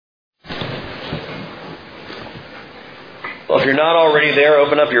Well, if you're not already there,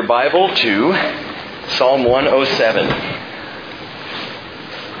 open up your Bible to Psalm 107.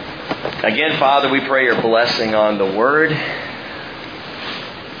 Again, Father, we pray your blessing on the Word.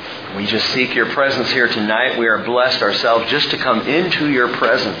 We just seek your presence here tonight. We are blessed ourselves just to come into your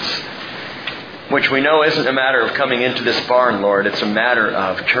presence, which we know isn't a matter of coming into this barn, Lord. It's a matter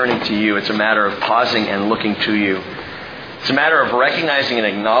of turning to you. It's a matter of pausing and looking to you. It's a matter of recognizing and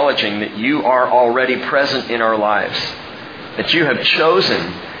acknowledging that you are already present in our lives, that you have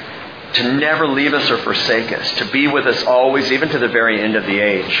chosen to never leave us or forsake us, to be with us always, even to the very end of the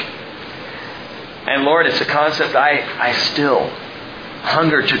age. And Lord, it's a concept I still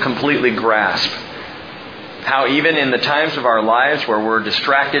hunger to completely grasp. How even in the times of our lives where we're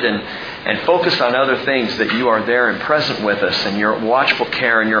distracted and focused on other things, that you are there and present with us, and your watchful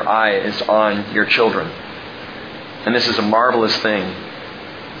care and your eye is on your children. And this is a marvelous thing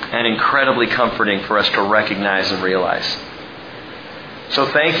and incredibly comforting for us to recognize and realize. So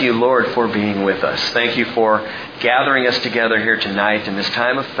thank you, Lord, for being with us. Thank you for gathering us together here tonight in this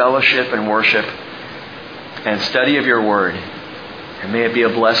time of fellowship and worship and study of your Word. And may it be a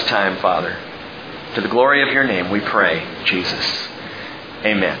blessed time, Father. To the glory of your name we pray, Jesus.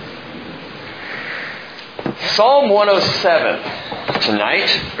 Amen. Psalm 107 tonight.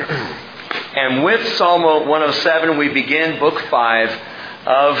 And with Psalm 107 we begin Book 5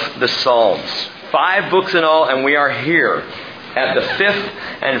 of the Psalms. 5 books in all, and we are here at the 5th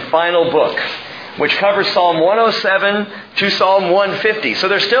and final book, which covers Psalm 107 to Psalm 150. So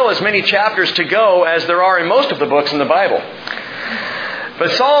there's still as many chapters to go as there are in most of the books in the Bible.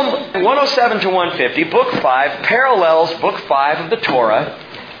 But Psalm 107 to 150, Book 5, parallels Book 5 of the Torah,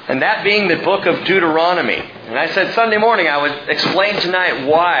 and that being the book of Deuteronomy. And I said Sunday morning I would explain tonight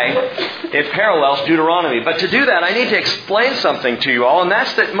why it parallels Deuteronomy. But to do that, I need to explain something to you all, and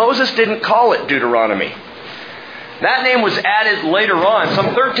that's that Moses didn't call it Deuteronomy. That name was added later on,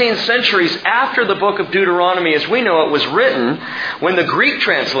 some 13 centuries after the book of Deuteronomy, as we know it, was written, when the Greek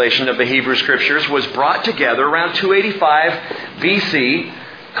translation of the Hebrew Scriptures was brought together around 285 BC,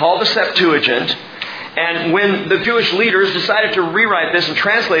 called the Septuagint. And when the Jewish leaders decided to rewrite this and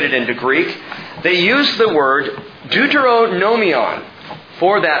translate it into Greek, they used the word Deuteronomion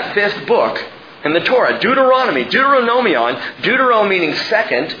for that 5th book in the Torah. Deuteronomy, Deuteronomion, Deutero meaning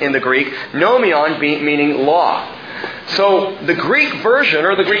second in the Greek, nomion meaning law. So the Greek version,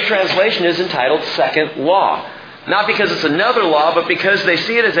 or the Greek translation, is entitled Second Law. Not because it's another law, but because they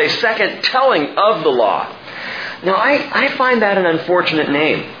see it as a second telling of the law. Now, I find that an unfortunate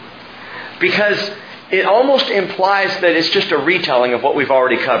name, because it almost implies that it's just a retelling of what we've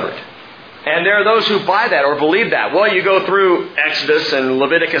already covered. And there are those who buy that or believe that. Well, you go through Exodus and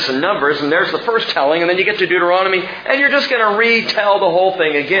Leviticus and Numbers, and there's the first telling, and then you get to Deuteronomy, and you're just going to retell the whole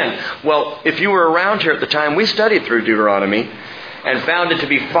thing again. Well, if you were around here at the time, we studied through Deuteronomy and found it to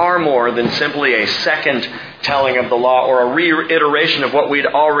be far more than simply a second telling of the law or a reiteration of what we'd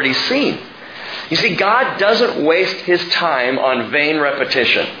already seen. You see, God doesn't waste His time on vain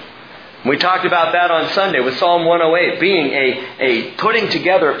repetition. We talked about that on Sunday with Psalm 108 being a putting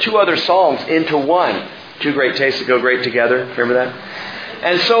together of 2 other Psalms into one. 2 great tastes that go great together. Remember that?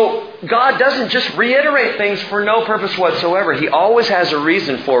 And so God doesn't just reiterate things for no purpose whatsoever. He always has a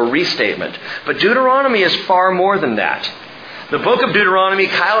reason for a restatement. But Deuteronomy is far more than that. The book of Deuteronomy,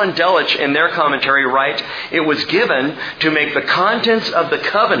 Kyle and Delich in their commentary write, it was given to make the contents of the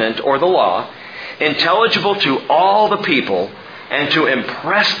covenant or the law intelligible to all the people and to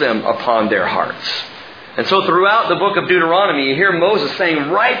impress them upon their hearts. And so throughout the book of Deuteronomy, you hear Moses saying,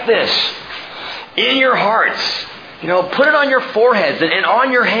 write this in your hearts. Put it on your foreheads and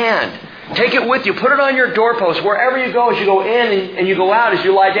on your hand. Take it with you. Put it on your doorpost. Wherever you go, as you go in and you go out, as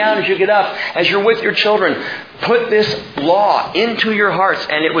you lie down, as you get up, as you're with your children. Put this law into your hearts.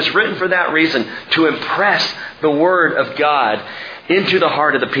 And it was written for that reason, to impress the Word of God into the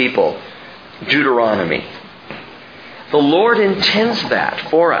heart of the people. Deuteronomy. The Lord intends that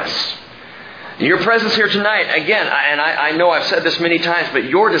for us. Your presence here tonight, again, and I know I've said this many times, but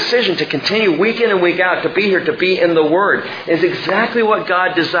your decision to continue week in and week out to be here, to be in the Word, is exactly what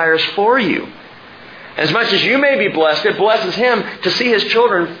God desires for you. As much as you may be blessed, it blesses Him to see His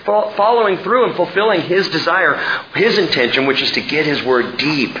children following through and fulfilling His desire, His intention, which is to get His Word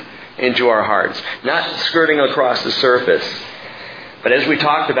deep into our hearts, not skirting across the surface. But as we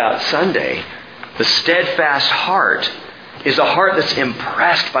talked about Sunday, the steadfast heart is a heart that's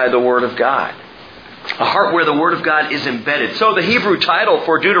impressed by the Word of God. A heart where the Word of God is embedded. So the Hebrew title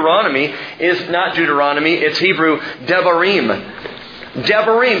for Deuteronomy is not Deuteronomy, it's Hebrew Devarim.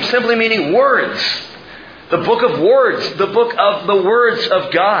 Devarim simply meaning words. The book of words, the book of the words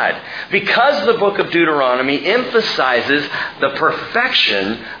of God. Because the book of Deuteronomy emphasizes the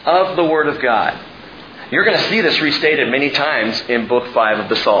perfection of the Word of God. You're going to see this restated many times in Book 5 of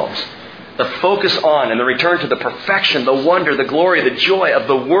the Psalms. The focus on and the return to the perfection, the wonder, the glory, the joy of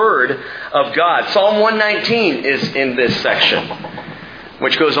the Word of God. Psalm 119 is in this section,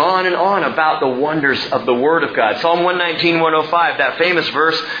 which goes on and on about the wonders of the Word of God. Psalm 119, 105, that famous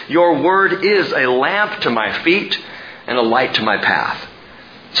verse, "Your Word is a lamp to my feet and a light to my path."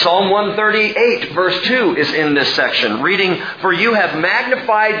 Psalm 138, verse 2 is in this section, reading, "For you have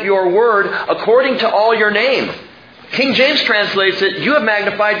magnified your Word according to all your name." King James translates it, "You have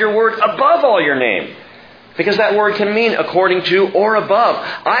magnified your Word above all your name." Because that word can mean according to or above.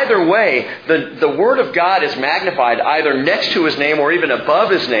 Either way, the Word of God is magnified either next to His name or even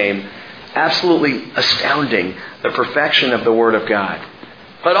above His name. Absolutely astounding, the perfection of the Word of God.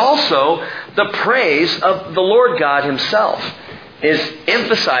 But also, the praise of the Lord God Himself is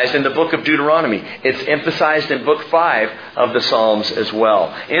emphasized in the book of Deuteronomy. It's emphasized in book 5 of the Psalms as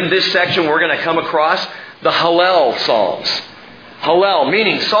well. In this section, we're going to come across the Hallel Psalms. Hallel,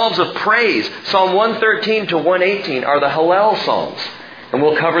 meaning Psalms of praise. Psalm 113 to 118 are the Hallel Psalms. And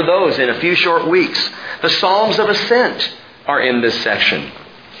we'll cover those in a few short weeks. The Psalms of Ascent are in this section.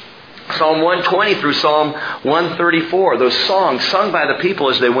 Psalm 120 through Psalm 134, those songs sung by the people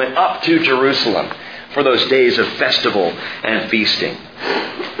as they went up to Jerusalem for those days of festival and feasting.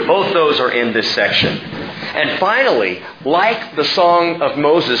 Both those are in this section. And finally, like the Song of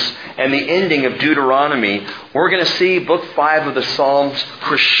Moses and the ending of Deuteronomy, we're going to see Book 5 of the Psalms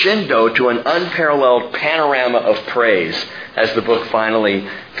crescendo to an unparalleled panorama of praise as the book finally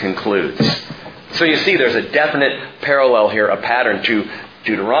concludes. So you see there's a definite parallel here, a pattern to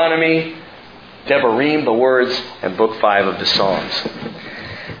Deuteronomy, Devarim, the words, and Book 5 of the Psalms.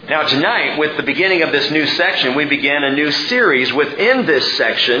 Now tonight, with the beginning of this new section, we began a new series within this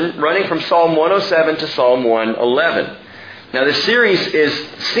section, running from Psalm 107 to Psalm 111. Now this series is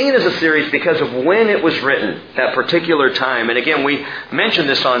seen as a series because of when it was written, that particular time. And again, we mentioned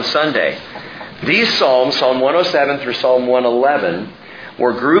this on Sunday. These Psalms, Psalm 107 through Psalm 111,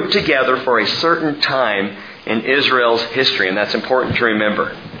 were grouped together for a certain time in Israel's history, and that's important to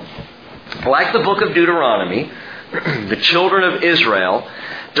remember. Like the book of Deuteronomy, the children of Israel,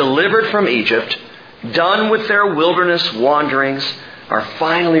 delivered from Egypt, done with their wilderness wanderings, are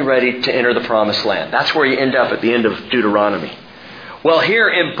finally ready to enter the promised land. That's where you end up at the end of Deuteronomy. Well, here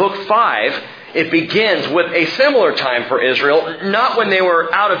in Book 5, it begins with a similar time for Israel, not when they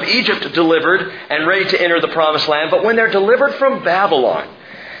were out of Egypt delivered and ready to enter the promised land, but when they're delivered from Babylon.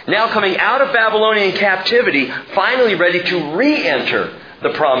 Now coming out of Babylonian captivity, finally ready to re-enter the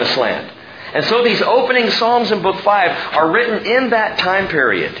promised land. And so these opening Psalms in Book 5 are written in that time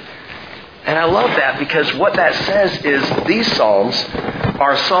period. And I love that because what that says is these Psalms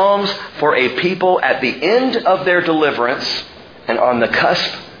are Psalms for a people at the end of their deliverance and on the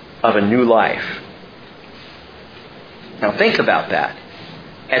cusp of a new life. Now think about that.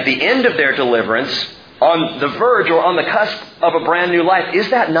 At the end of their deliverance, on the verge or on the cusp of a brand new life, is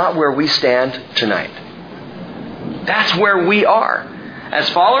that not where we stand tonight? That's where we are. As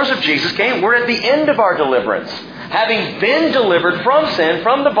followers of Jesus came, we're at the end of our deliverance. Having been delivered from sin,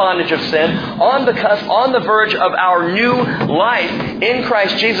 from the bondage of sin, on the cusp, on the verge of our new life in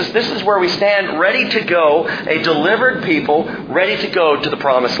Christ Jesus, this is where we stand ready to go, a delivered people ready to go to the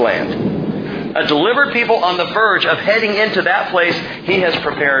promised land. A delivered people on the verge of heading into that place He has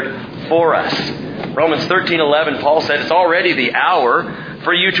prepared for us. Romans 13:11, Paul said, it's already the hour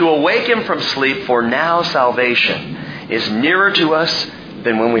for you to awaken from sleep, for now salvation is nearer to us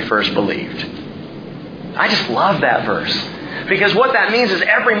than when we first believed. I just love that verse. Because what that means is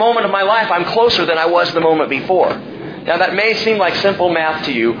every moment of my life I'm closer than I was the moment before. Now that may seem like simple math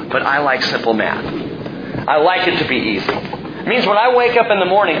to you, but I like simple math. I like it to be easy. It means when I wake up in the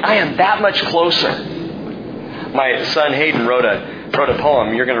morning, I am that much closer. My son Hayden wrote a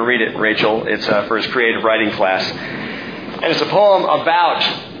poem. You're going to read it, Rachel. It's for his creative writing class. And it's a poem about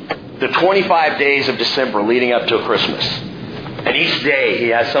the 25 days of December leading up to Christmas. And each day he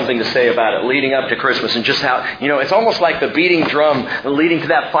has something to say about it leading up to Christmas and just how, it's almost like the beating drum leading to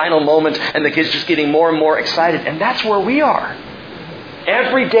that final moment and the kids just getting more and more excited. And that's where we are.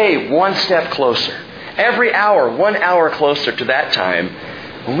 Every day, one step closer. Every hour, 1 hour closer to that time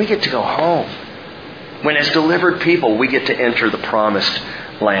when we get to go home. When as delivered people, we get to enter the promised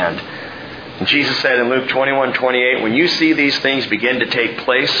land. And Jesus said in Luke 21:28, when you see these things begin to take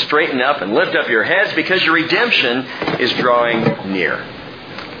place, straighten up and lift up your heads because your redemption is drawing near.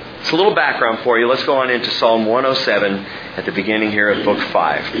 It's a little background for you. Let's go on into Psalm 107 at the beginning here of Book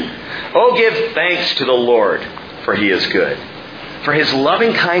 5. Oh, give thanks to the Lord, for He is good. For His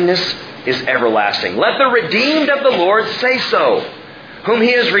loving kindness is everlasting. Let the redeemed of the Lord say so, whom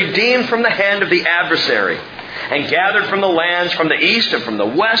He has redeemed from the hand of the adversary, and gathered from the lands, from the east and from the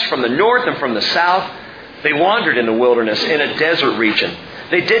west, from the north and from the south. They wandered in the wilderness, in a desert region.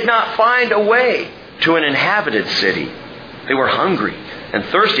 They did not find a way to an inhabited city. They were hungry and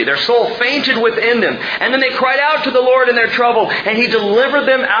thirsty. Their soul fainted within them. And then they cried out to the Lord in their trouble, and He delivered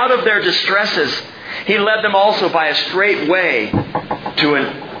them out of their distresses. He led them also by a straight way to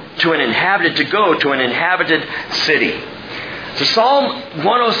an inhabited city. So Psalm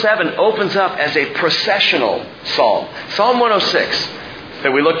 107 opens up as a processional psalm. Psalm 106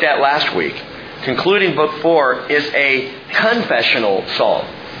 that we looked at last week, concluding Book 4, is a confessional psalm.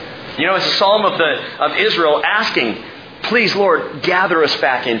 You know, it's a psalm of Israel asking, please, Lord, gather us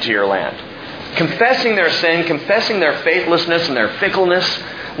back into your land. Confessing their sin, confessing their faithlessness and their fickleness.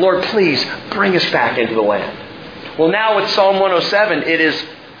 Lord, please bring us back into the land. Well, now with Psalm 107, it is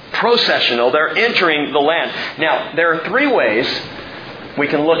processional. They're entering the land. Now, there are three ways we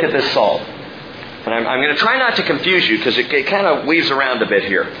can look at this psalm. And I'm going to try not to confuse you because it kind of weaves around a bit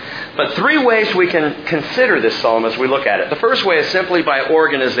here. But three ways we can consider this psalm as we look at it. The first way is simply by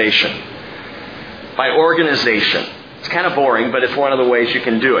organization. By organization. It's kind of boring, but it's one of the ways you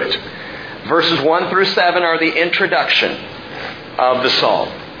can do it. Verses 1 through 7 are the introduction of the psalm.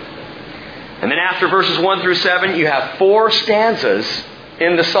 And then after verses 1 through 7, you have 4 stanzas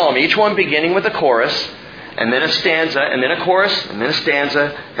in the psalm, each one beginning with a chorus, and then a stanza, and then a chorus, and then a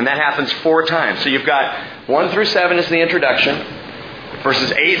stanza, and that happens 4 times. So you've got 1 through 7 is the introduction,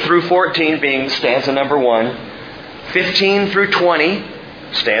 verses 8 through 14 being stanza number 1, 15 through 20,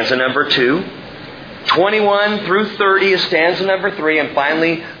 stanza number 2, 21 through 30 is stanza number 3, and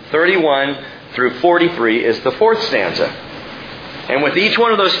finally 31 through 43 is the 4th stanza. And with each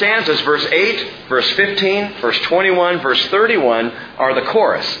one of those stanzas, verse 8, verse 15, verse 21, verse 31 are the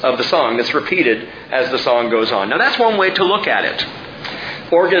chorus of the song that's repeated as the song goes on. Now that's one way to look at it,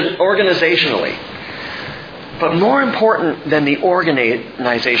 organizationally. But more important than the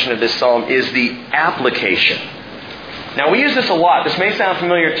organization of this psalm is the application. Now we use this a lot. This may sound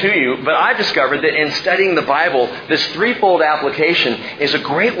familiar to you, but I've discovered that in studying the Bible, this threefold application is a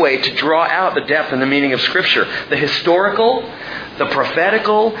great way to draw out the depth and the meaning of Scripture. The historical, the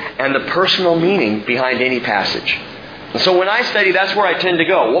prophetical, and the personal meaning behind any passage. And so when I study, that's where I tend to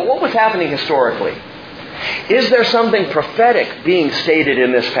go. What was happening historically? Is there something prophetic being stated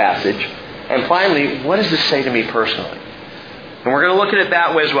in this passage? And finally, what does this say to me personally? And we're going to look at it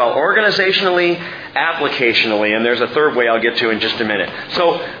that way as well. Organizationally, applicationally, and there's a third way I'll get to in just a minute.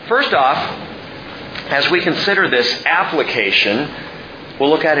 So, first off, as we consider this application, we'll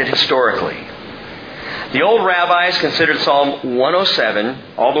look at it historically. The old rabbis considered Psalm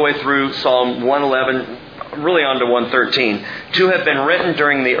 107, all the way through Psalm 111, really on to 113, to have been written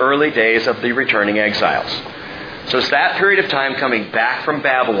during the early days of the returning exiles. So it's that period of time coming back from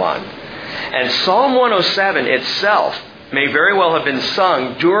Babylon. And Psalm 107 itself may very well have been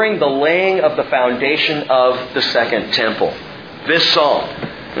sung during the laying of the foundation of the Second Temple. This psalm.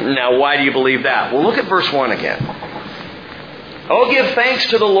 Now, why do you believe that? Well, look at verse 1 again. Oh, give thanks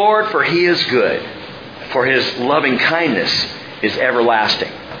to the Lord, for He is good, for His loving kindness is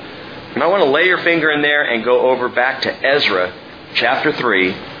everlasting. You might want to lay your finger in there and go over back to Ezra chapter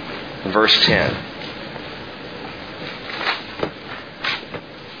 3, verse 10.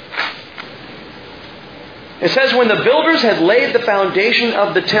 It says, when the builders had laid the foundation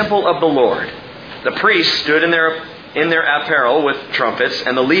of the temple of the Lord, the priests stood in their apparel with trumpets,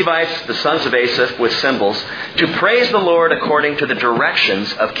 and the Levites, the sons of Asaph, with cymbals, to praise the Lord according to the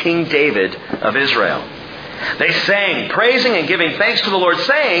directions of King David of Israel. They sang, praising and giving thanks to the Lord,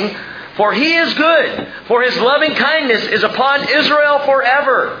 saying, for He is good, for His loving kindness is upon Israel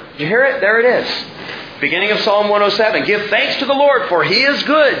forever. Did you hear it? There it is. Beginning of Psalm 107. Give thanks to the Lord, for He is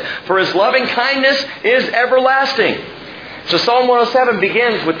good, for His loving kindness is everlasting. So Psalm 107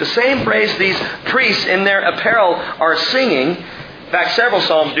 begins with the same phrase these priests in their apparel are singing. In fact, several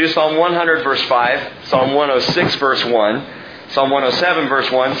psalms do. Psalm 100 verse 5, Psalm 106 verse 1, Psalm 107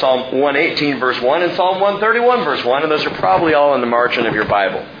 verse 1, Psalm 118 verse 1, and Psalm 131 verse 1. And those are probably all in the margin of your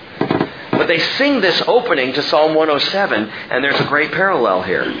Bible. But they sing this opening to Psalm 107, and there's a great parallel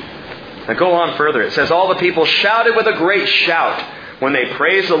here. Now go on further. It says, all the people shouted with a great shout when they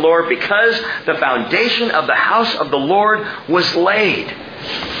praised the Lord, because the foundation of the house of the Lord was laid.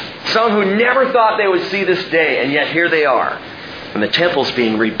 Some who never thought they would see this day, and yet here they are, and the temple's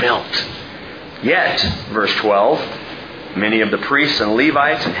being rebuilt. Yet, verse 12, Many of the priests and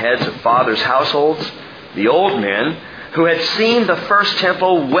Levites and heads of fathers' households, the old men who had seen the first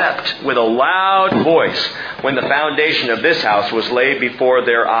temple, wept with a loud voice when the foundation of this house was laid before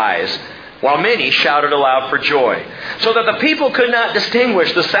their eyes, while many shouted aloud for joy, so that the people could not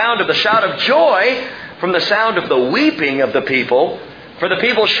distinguish the sound of the shout of joy from the sound of the weeping of the people. For the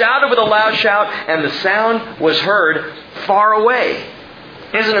people shouted with a loud shout, and the sound was heard far away.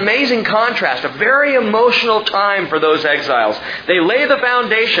 It is an amazing contrast, a very emotional time for those exiles. They lay the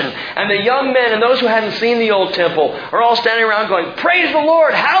foundation, and the young men and those who hadn't seen the old temple are all standing around going, "Praise the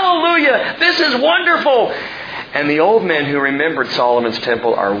Lord! Hallelujah! This is wonderful!" And the old men who remembered Solomon's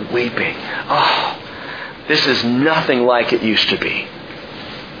temple are weeping. "Oh, this is nothing like it used to be.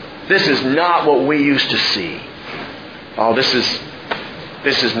 This is not what we used to see. Oh, this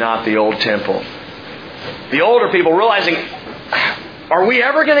is not the old temple." The older people realizing, are we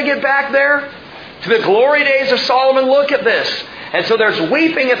ever going to get back there? To the glory days of Solomon? Look at this. And so there's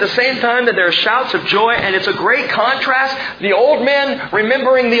weeping at the same time that there's shouts of joy, and it's a great contrast. The old men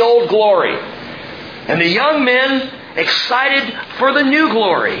remembering the old glory, and the young men excited for the new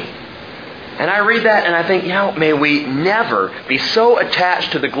glory. And I read that and I think, may we never be so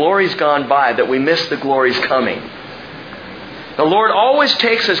attached to the glories gone by that we miss the glories coming. The Lord always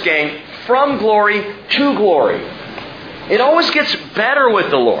takes us, gang, from glory to glory. It always gets better with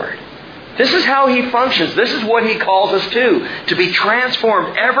the Lord. This is how He functions. This is what He calls us to be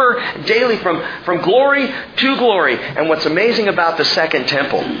transformed ever daily from glory to glory. And what's amazing about the Second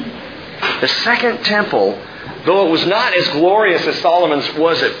Temple, though it was not as glorious as Solomon's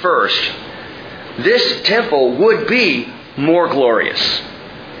was at first, this temple would be more glorious.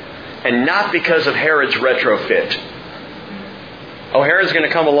 And not because of Herod's retrofit. Oh, Herod's going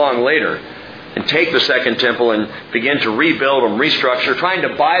to come along later and take the Second Temple and begin to rebuild and restructure, trying to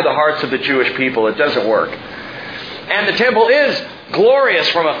buy the hearts of the Jewish people. It doesn't work. And the temple is glorious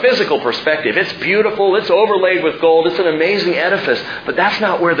from a physical perspective. It's beautiful. It's overlaid with gold. It's an amazing edifice. But that's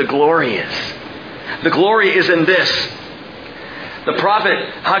not where the glory is. The glory is in this. The prophet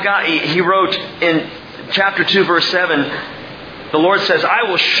Haggai, he wrote in chapter 2, verse 7, the Lord says, "I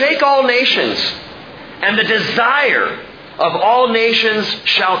will shake all nations, and the desire of all nations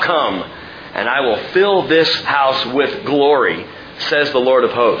shall come, and I will fill this house with glory, says the Lord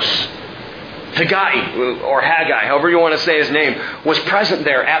of hosts." Haggai, or Haggai, however you want to say his name, was present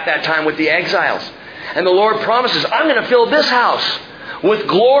there at that time with the exiles. And the Lord promises, "I'm going to fill this house with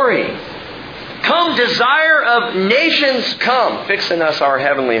glory. Come, desire of nations, come, fixing us our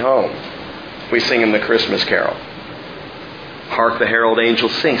heavenly home." We sing in the Christmas carol. Hark the herald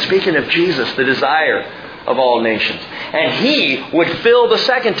angels sing. Speaking of Jesus, the desire of all nations. And He would fill the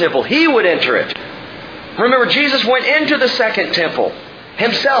Second Temple. He would enter it. Remember, Jesus went into the Second Temple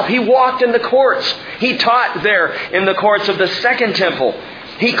Himself. He walked in the courts. He taught there in the courts of the Second Temple.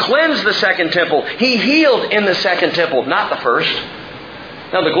 He cleansed the Second Temple. He healed in the Second Temple, not the first.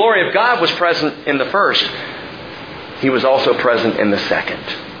 Now, the glory of God was present in the first. He was also present in the second,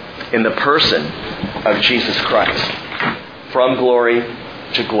 in the person of Jesus Christ. From glory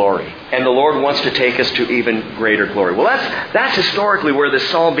to glory. And the Lord wants to take us to even greater glory. Well, that's historically where this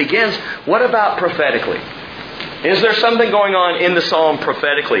psalm begins. What about prophetically? Is there something going on in the psalm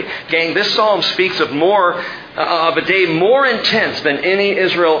prophetically? Gang, this psalm speaks of of a day more intense than any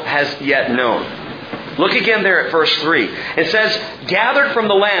Israel has yet known. Look again there at verse 3. It says, "Gathered from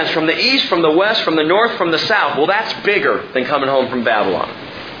the lands, from the east, from the west, from the north, from the south." Well, that's bigger than coming home from Babylon.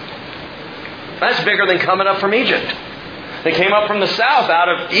 That's bigger than coming up from Egypt. They came up from the south out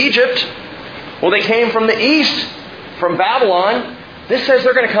of Egypt. Well, they came from the east, from Babylon. This says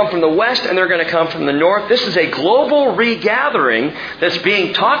they're going to come from the west and they're going to come from the north. This is a global regathering that's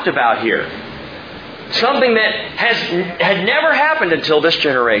being talked about here. Something that had never happened until this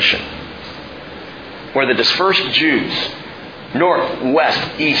generation. Where the dispersed Jews, north, west,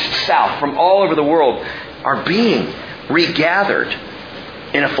 east, south, from all over the world, are being regathered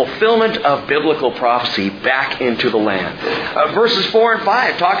in a fulfillment of biblical prophecy back into the land. Verses 4 and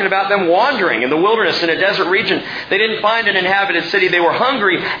 5, talking about them wandering in the wilderness in a desert region. They didn't find an inhabited city. They were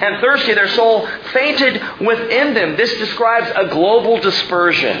hungry and thirsty. Their soul fainted within them. This describes a global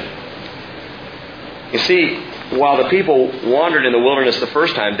dispersion. You see, while the people wandered in the wilderness the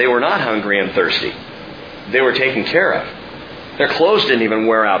first time, they were not hungry and thirsty. They were taken care of. Their clothes didn't even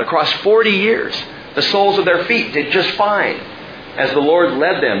wear out. Across 40 years, the soles of their feet did just fine, as the Lord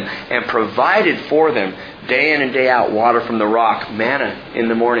led them and provided for them day in and day out water from the rock, manna in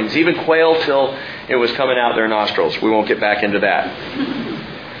the mornings, even quail till it was coming out their nostrils. We won't get back into that.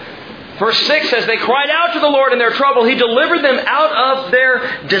 Verse 6 says, they cried out to the Lord in their trouble. He delivered them out of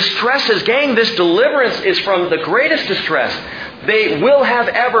their distresses. Gang, this deliverance is from the greatest distress they will have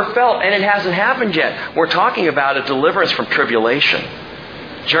ever felt, and it hasn't happened yet. We're talking about a deliverance from tribulation.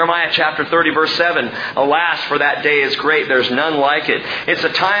 Jeremiah chapter 30, verse 7, alas, for that day is great. There's none like it. It's a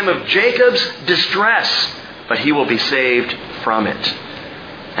time of Jacob's distress, but he will be saved from it.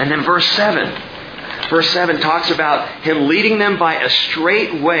 And then verse 7. Verse 7 talks about Him leading them by a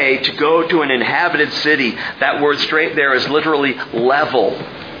straight way to go to an inhabited city. That word straight there is literally level.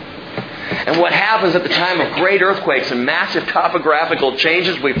 And what happens at the time of great earthquakes and massive topographical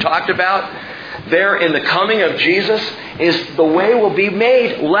changes we've talked about, there in the coming of Jesus, is the way will be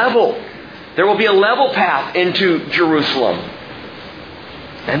made level. There will be a level path into Jerusalem.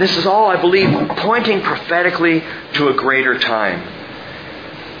 And this is all, I believe, pointing prophetically to a greater time.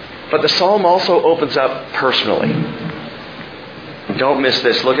 But the psalm also opens up personally. Don't miss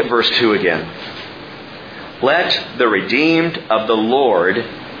this. Look at verse 2 again. Let the redeemed of the Lord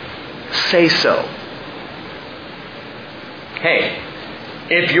say so. Hey,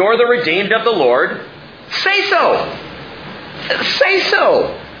 if you're the redeemed of the Lord, say so. Say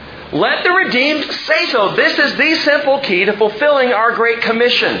so. Let the redeemed say so. This is the simple key to fulfilling our Great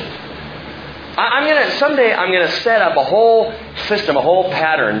Commission. Someday I'm going to set up a whole system, a whole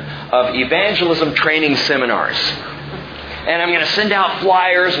pattern of evangelism training seminars. And I'm going to send out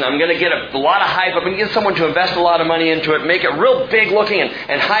flyers, and I'm going to get a lot of hype. I'm going to get someone to invest a lot of money into it, make it real big looking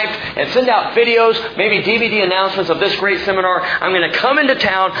and hyped, and send out videos, maybe DVD announcements of this great seminar. I'm going to come into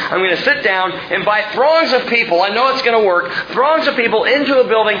town. I'm going to sit down, invite throngs of people. I know it's going to work. Throngs of people into a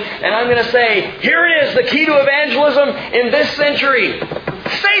building, and I'm going to say, here it is, the key to evangelism in this century.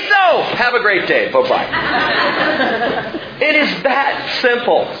 Say so! Have a great day. Bye-bye. It is that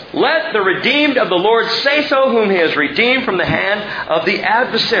simple. Let the redeemed of the Lord say so, whom He has redeemed from the hand of the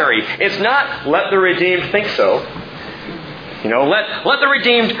adversary. It's not, let the redeemed think so. Let the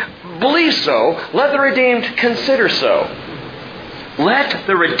redeemed believe so. Let the redeemed consider so. Let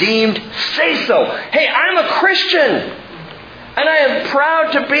the redeemed say so. Hey, I'm a Christian. And I am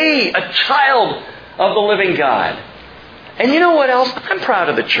proud to be a child of the living God. And you know what else? I'm proud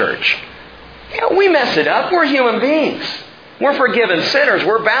of the church. We mess it up. We're human beings. We're forgiven sinners.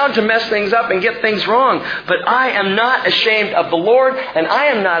 We're bound to mess things up and get things wrong. But I am not ashamed of the Lord, and I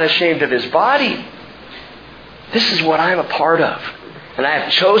am not ashamed of His body. This is what I'm a part of. And I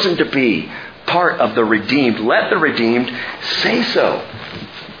have chosen to be part of the redeemed. Let the redeemed say so.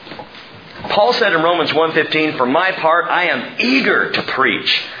 Paul said in Romans 1:15, for my part, I am eager to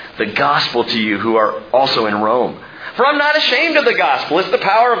preach the gospel to you who are also in Rome. For I'm not ashamed of the gospel. It's the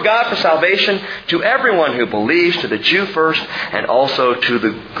power of God for salvation to everyone who believes, to the Jew first and also to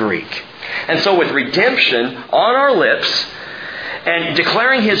the Greek. And so with redemption on our lips and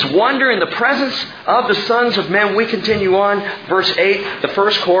declaring His wonder in the presence of the sons of men, we continue on. Verse 8, the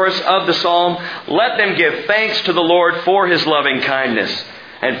first chorus of the psalm. Let them give thanks to the Lord for His loving kindness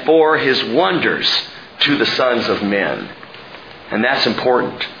and for His wonders to the sons of men. And that's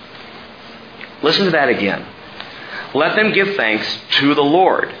important. Listen to that again. Let them give thanks to the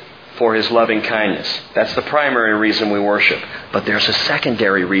Lord for His loving kindness. That's the primary reason we worship. But there's a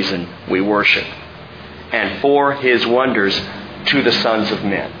secondary reason we worship. And for His wonders to the sons of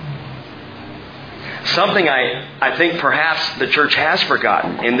men. Something I think perhaps the church has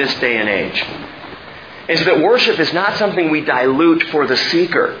forgotten in this day and age is that worship is not something we dilute for the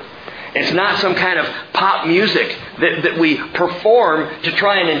seeker. It's not some kind of pop music that we perform to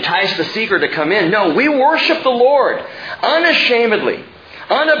try and entice the seeker to come in. No, we worship the Lord unashamedly,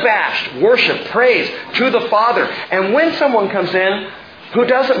 unabashed worship, praise to the Father. And when someone comes in who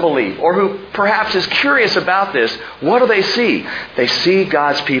doesn't believe or who perhaps is curious about this, what do they see? They see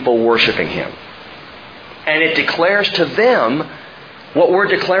God's people worshiping Him. And it declares to them what we're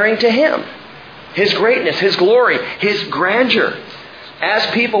declaring to Him. His greatness, His glory, His grandeur. As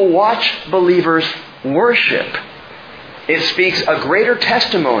people watch believers worship, it speaks a greater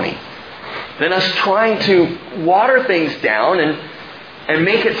testimony than us trying to water things down and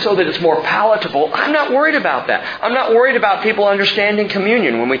make it so that it's more palatable. I'm not worried about that. I'm not worried about people understanding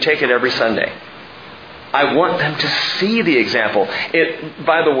communion when we take it every Sunday. I want them to see the example. It,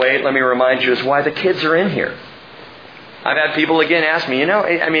 by the way, let me remind you, is why the kids are in here. I've had people again ask me,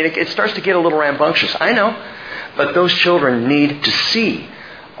 it starts to get a little rambunctious. I know. But those children need to see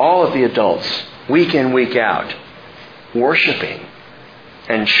all of the adults, week in, week out, worshiping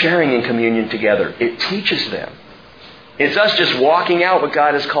and sharing in communion together. It teaches them. It's us just walking out what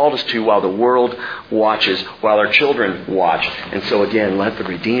God has called us to while the world watches, while our children watch. And so again, let the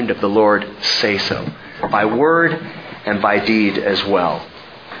redeemed of the Lord say so, by word and by deed as well.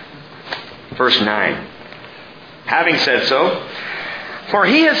 Verse 9. Having said so, for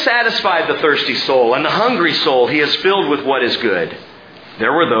he has satisfied the thirsty soul, and the hungry soul he has filled with what is good.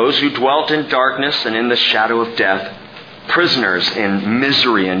 There were those who dwelt in darkness and in the shadow of death, prisoners in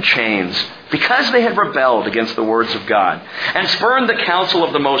misery and chains, because they had rebelled against the words of God, and spurned the counsel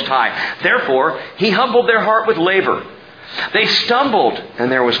of the Most High. Therefore he humbled their heart with labor. They stumbled,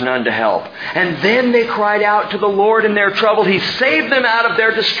 and there was none to help. And then they cried out to the Lord in their trouble. He saved them out of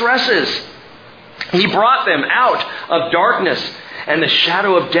their distresses. He brought them out of darkness and the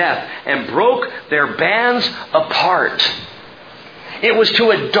shadow of death, and broke their bands apart. It was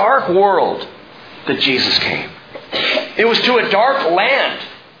to a dark world that Jesus came. It was to a dark land,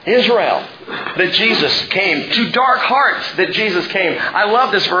 Israel, that Jesus came. To dark hearts that Jesus came. I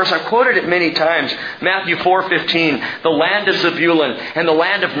love this verse. I've quoted it many times. Matthew 4:15. The land of Zebulun and the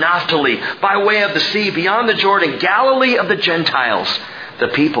land of Naphtali, by way of the sea, beyond the Jordan, Galilee of the Gentiles. The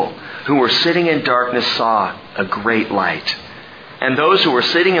people who were sitting in darkness saw a great light. And those who were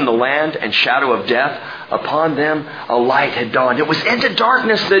sitting in the land and shadow of death, upon them a light had dawned. It was into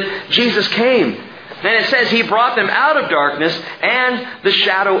darkness that Jesus came. Then it says he brought them out of darkness and the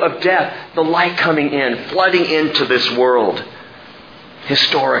shadow of death, the light coming in, flooding into this world.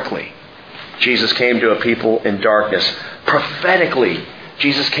 Historically, Jesus came to a people in darkness. Prophetically,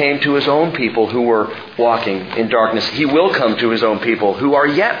 Jesus came to his own people who were walking in darkness. He will come to his own people who are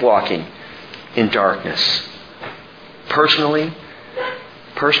yet walking in darkness. Personally,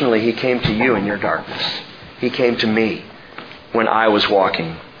 he came to you in your darkness. He came to me when I was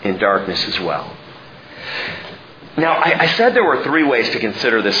walking in darkness as well. Now, I said there were three ways to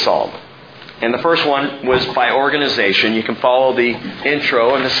consider this psalm. And the first one was by organization. You can follow the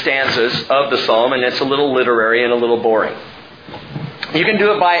intro and the stanzas of the psalm, and it's a little literary and a little boring. You can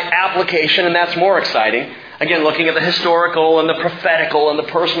do it by application, and that's more exciting. Again, looking at the historical and the prophetical and the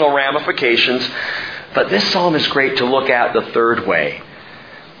personal ramifications. But this psalm is great to look at the third way.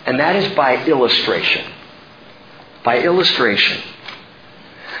 And that is by illustration. By illustration.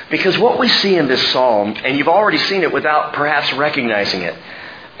 Because what we see in this psalm, and you've already seen it without perhaps recognizing it,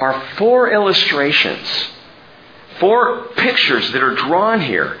 are four illustrations. Four pictures that are drawn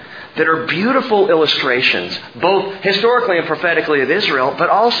here that are beautiful illustrations, both historically and prophetically of Israel, but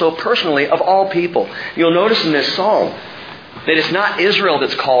also personally of all people. You'll notice in this psalm that it's not Israel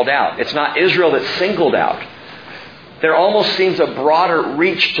that's called out. It's not Israel that's singled out. There almost seems a broader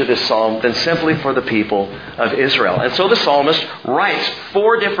reach to this psalm than simply for the people of Israel. And so the psalmist writes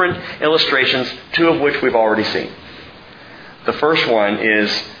four different illustrations, two of which we've already seen. The first one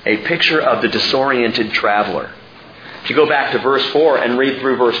is a picture of the disoriented traveler. If you go back to verse 4 and read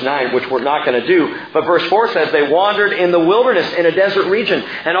through verse 9, which we're not going to do, but verse 4 says they wandered in the wilderness in a desert region.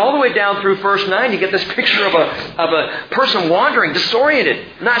 And all the way down through verse 9, you get this picture of a person wandering,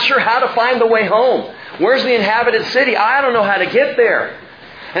 disoriented, not sure how to find the way home. Where's the inhabited city? I don't know how to get there.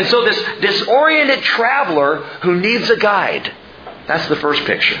 And so this disoriented traveler who needs a guide. That's the first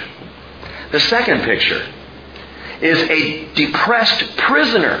picture. The second picture is a depressed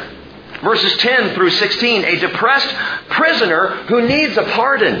prisoner. Verses 10 through 16, a depressed prisoner who needs a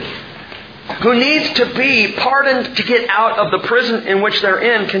pardon. Who needs to be pardoned to get out of the prison in which they're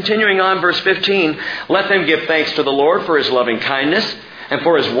in. Continuing on, verse 15, let them give thanks to the Lord for his loving kindness and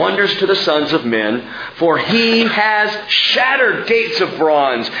for his wonders to the sons of men. For he has shattered gates of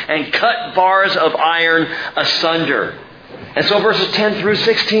bronze and cut bars of iron asunder. And so verses 10 through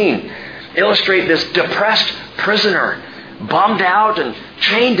 16 illustrate this depressed prisoner, bummed out and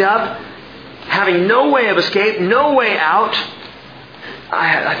chained up, having no way of escape, no way out.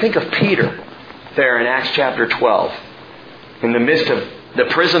 I think of Peter there in Acts chapter 12. In the midst of the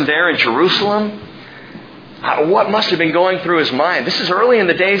prison there in Jerusalem. What must have been going through his mind? This is early in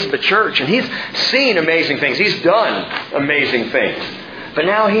the days of the church, and he's seen amazing things. He's done amazing things. But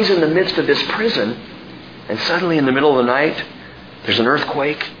now he's in the midst of this prison, and suddenly in the middle of the night, there's an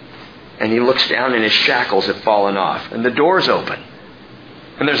earthquake, and he looks down and his shackles have fallen off, and the door's open.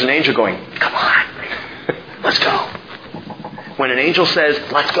 And there's an angel going, come on, let's go. When an angel says,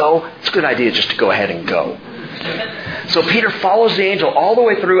 let's go, it's a good idea just to go ahead and go. So Peter follows the angel all the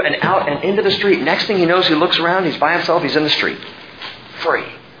way through and out and into the street. Next thing he knows, he looks around, he's by himself, he's in the street. Free.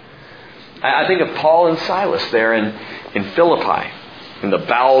 I think of Paul and Silas there in Philippi, in the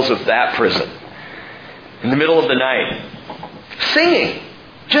bowels of that prison, in the middle of the night, singing.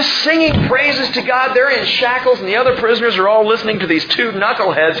 Just singing praises to God. They're in shackles and the other prisoners are all listening to these two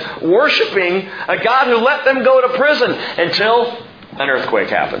knuckleheads worshiping a God who let them go to prison until an earthquake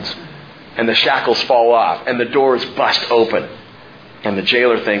happens. And the shackles fall off and the doors bust open. And the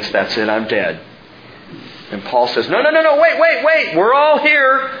jailer thinks, that's it, I'm dead. And Paul says, no, wait. We're all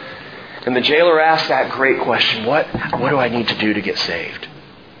here. And the jailer asked that great question, what do I need to do to get saved?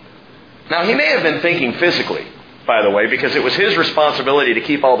 Now, he may have been thinking physically, by the way, because it was his responsibility to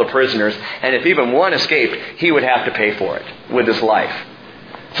keep all the prisoners, and if even one escaped, he would have to pay for it with his life.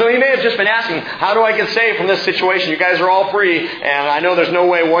 So he may have just been asking, how do I get saved from this situation? You guys are all free, and I know there's no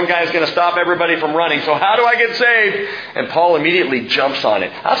way one guy's going to stop everybody from running, so how do I get saved? And Paul immediately jumps on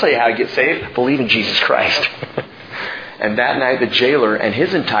it. I'll tell you how to get saved. Believe in Jesus Christ. And that night, the jailer and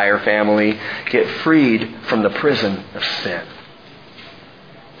his entire family get freed from the prison of sin.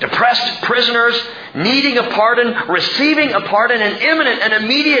 Depressed prisoners needing a pardon, receiving a pardon, an imminent and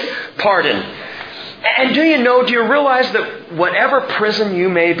immediate pardon. And do you realize that whatever prison you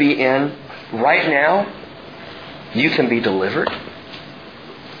may be in right now, you can be delivered?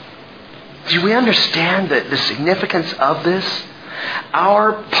 Do we understand the significance of this?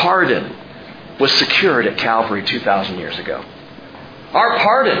 Our pardon was secured at Calvary 2,000 years ago. Our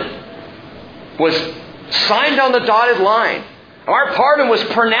pardon was signed on the dotted line. Our pardon was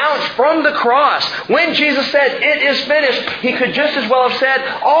pronounced from the cross. When Jesus said, "It is finished," He could just as well have said,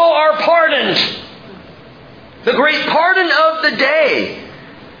 "All are pardoned." The great pardon of the day.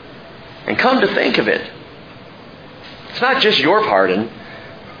 And come to think of it, it's not just your pardon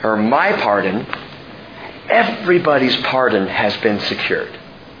or my pardon. Everybody's pardon has been secured.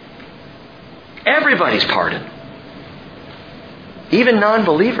 Everybody's pardon. Even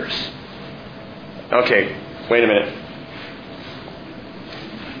non-believers. Okay, wait a minute.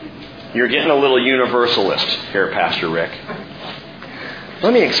 You're getting a little universalist here, Pastor Rick.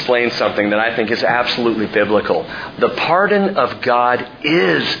 Let me explain something that I think is absolutely biblical. The pardon of God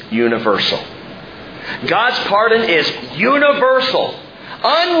is universal. God's pardon is universal,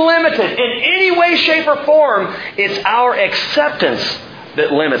 unlimited in any way, shape, or form. It's our acceptance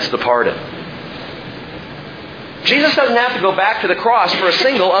that limits the pardon. Jesus doesn't have to go back to the cross for a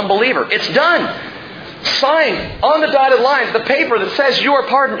single unbeliever. It's done. Signed on the dotted line. The paper that says you are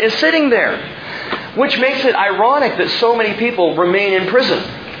pardoned is sitting there. Which makes it ironic that so many people remain in prison.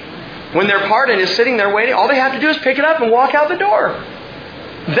 When their pardon is sitting there waiting, all they have to do is pick it up and walk out the door.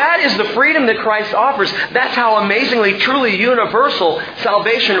 That is the freedom that Christ offers. That's how amazingly, truly universal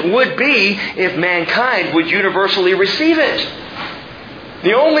salvation would be if mankind would universally receive it.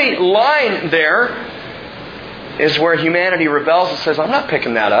 The only line there is where humanity rebels and says, "I'm not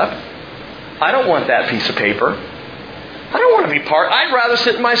picking that up. I don't want that piece of paper. I don't want to be part. I'd rather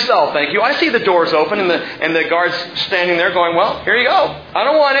sit myself, thank you. I see the doors open and the guards standing there going, well, here you go. I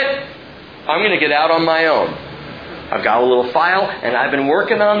don't want it. I'm going to get out on my own. I've got a little file and I've been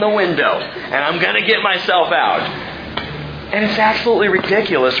working on the window and I'm going to get myself out." And it's absolutely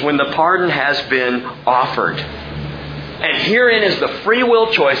ridiculous when the pardon has been offered. And herein is the free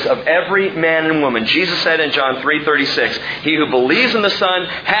will choice of every man and woman. Jesus said in John 3:36, "He who believes in the Son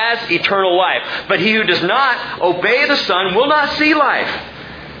has eternal life. But he who does not obey the Son will not see life.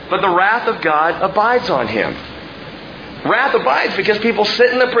 But the wrath of God abides on him." Wrath abides because people sit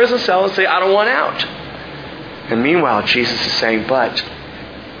in the prison cell and say, "I don't want out." And meanwhile, Jesus is saying, "But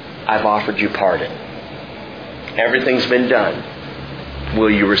I've offered you pardon. Everything's been done. Will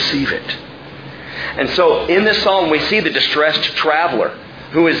you receive it?" And so in this psalm we see the distressed traveler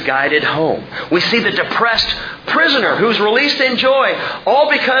who is guided home. We see the depressed prisoner who's released in joy, all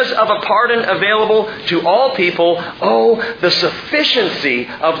because of a pardon available to all people. Oh, the sufficiency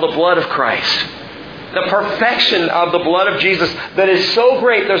of the blood of Christ. The perfection of the blood of Jesus that is so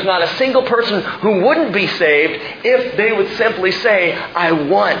great there's not a single person who wouldn't be saved if they would simply say, "I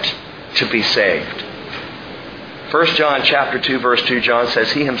want to be saved." 1 John chapter 2, verse 2, John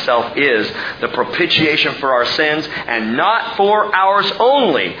says, "He himself is the propitiation for our sins, and not for ours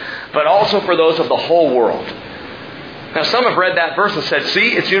only, but also for those of the whole world." Now some have read that verse and said, "See,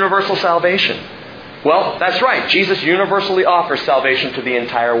 it's universal salvation." Well, that's right. Jesus universally offers salvation to the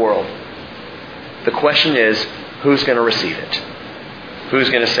entire world. The question is, who's going to receive it? Who's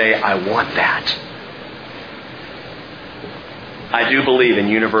going to say, "I want that"? I do believe in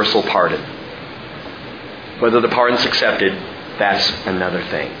universal pardon. Whether the pardon's accepted, that's another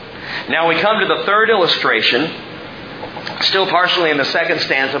thing. Now we come to the third illustration, still partially in the second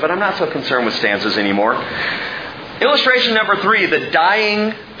stanza, but I'm not so concerned with stanzas anymore. Illustration number 3, the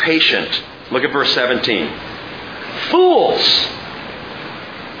dying patient. Look at verse 17. "Fools,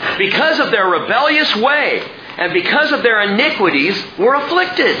 because of their rebellious way and because of their iniquities, were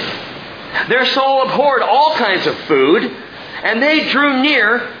afflicted. Their soul abhorred all kinds of food, and they drew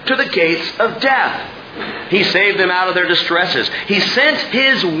near to the gates of death. He saved them out of their distresses. He sent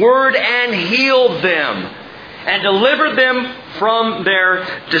His word and healed them and delivered them from their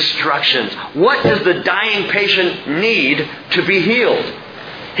destructions." What does the dying patient need to be healed?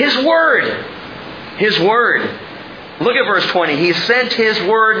 His Word. His Word. Look at verse 20. He sent His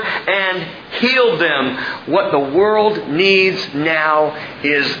Word and healed them. What the world needs now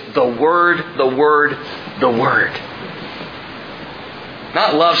is the Word, the Word, the Word.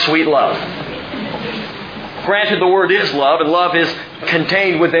 Not love, sweet love. Granted, the Word is love, and love is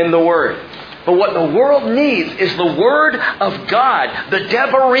contained within the Word. But what the world needs is the Word of God, the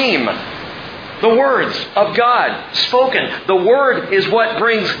Devarim. The words of God spoken. The Word is what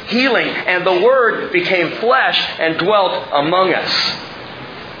brings healing. And the Word became flesh and dwelt among us.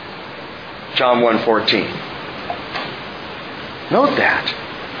 John 1:14. Note that.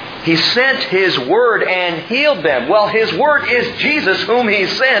 He sent His Word and healed them. Well, His Word is Jesus whom He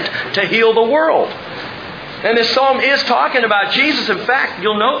sent to heal the world. And this psalm is talking about Jesus. In fact,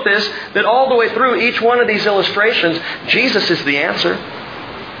 you'll note this, that all the way through each one of these illustrations, Jesus is the answer.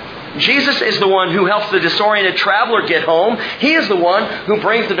 Jesus is the one who helps the disoriented traveler get home. He is the one who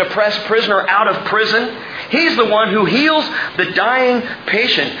brings the depressed prisoner out of prison. He's the one who heals the dying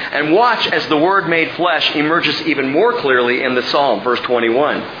patient. And watch as the Word made flesh emerges even more clearly in the psalm, verse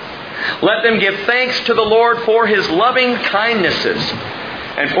 21. Let them give thanks to the Lord for His loving kindnesses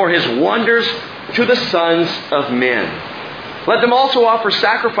and for His wonders to the sons of men. Let them also offer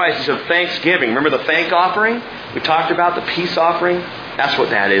sacrifices of thanksgiving. Remember the thank offering? We talked about the peace offering. That's what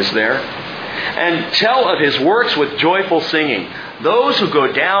that is there. And tell of His works with joyful singing. Those who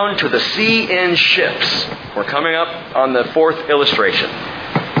go down to the sea in ships. We're coming up on the fourth illustration.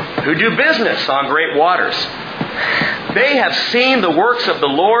 Who do business on great waters. They have seen the works of the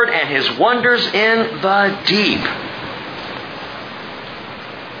Lord and His wonders in the deep.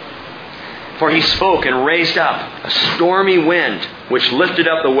 For He spoke and raised up a stormy wind, which lifted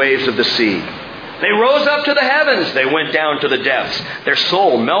up the waves of the sea. They rose up to the heavens. They went down to the depths. Their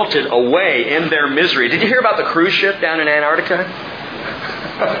soul melted away in their misery. Did you hear about the cruise ship down in Antarctica?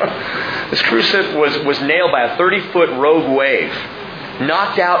 This cruise ship was nailed by a 30-foot rogue wave.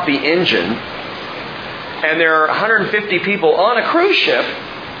 Knocked out the engine. And there are 150 people on a cruise ship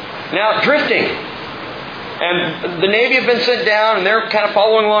now drifting. And the Navy have been sent down and they're kind of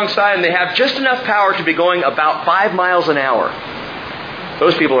following alongside, and they have just enough power to be going about 5 miles an hour.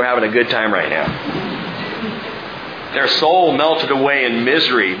 Those people are having a good time right now. Their soul melted away in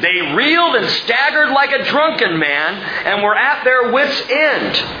misery. They reeled and staggered like a drunken man and were at their wits'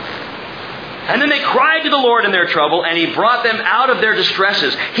 end. And then they cried to the Lord in their trouble, and He brought them out of their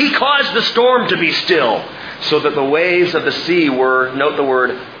distresses. He caused the storm to be still, so that the waves of the sea were, note the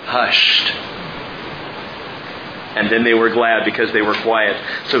word, hushed. And then they were glad because they were quiet.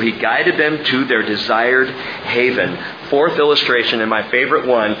 So He guided them to their desired haven. Fourth illustration, and my favorite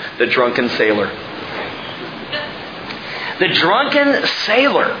one, the drunken sailor. The drunken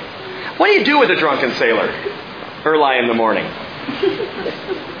sailor. What do you do with a drunken sailor? Early in the morning.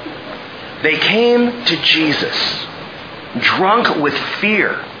 They came to Jesus, drunk with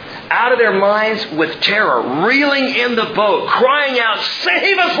fear, out of their minds with terror, reeling in the boat, crying out,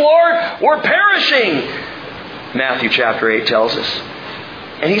 "Save us, Lord! We're perishing!" Matthew chapter 8 tells us.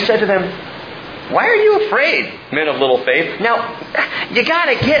 And He said to them, "Why are you afraid, men of little faith?" Now, you got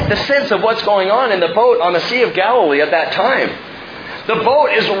to get the sense of what's going on in the boat on the Sea of Galilee at that time. The boat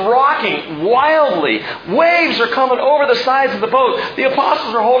is rocking wildly. Waves are coming over the sides of the boat. The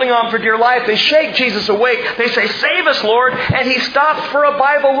apostles are holding on for dear life. They shake Jesus awake. They say, "Save us, Lord." And He stops for a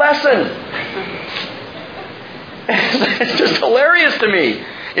Bible lesson. It's just hilarious to me.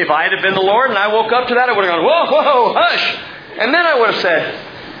 If I had been the Lord and I woke up to that, I would have gone, "Whoa, whoa, hush." And then I would have said,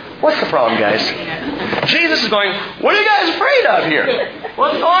 "What's the problem, guys?" Jesus is going, "What are you guys afraid of here?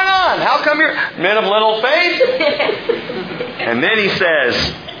 What's going on? How come you're men of little faith?" And then He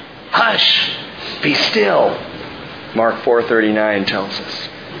says, "Hush, be still." Mark 4:39 tells us.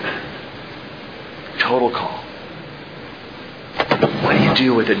 Total calm. What do you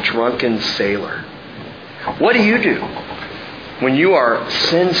do with a drunken sailor? What do you do when you are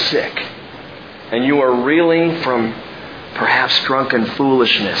sin sick and you are reeling from perhaps drunken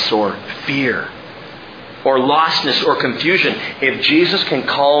foolishness or fear or lostness or confusion? If Jesus can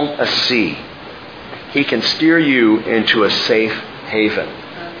calm a sea, He can steer you into a safe haven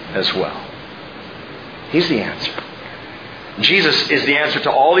as well. He's the answer. Jesus is the answer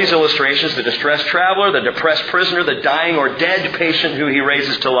to all these illustrations: the distressed traveler, the depressed prisoner, the dying or dead patient who He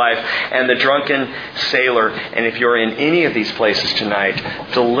raises to life, and the drunken sailor. And if you're in any of these places tonight,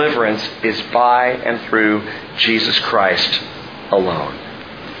 deliverance is by and through Jesus Christ alone.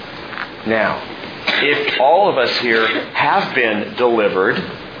 Now, if all of us here have been delivered,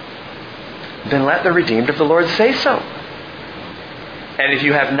 then let the redeemed of the Lord say so. And if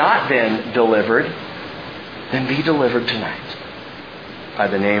you have not been delivered, then be delivered tonight. by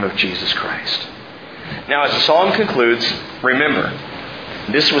the name of Jesus Christ. Now, as the psalm concludes, remember,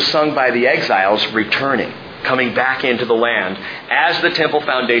 this was sung by the exiles returning, coming back into the land as the temple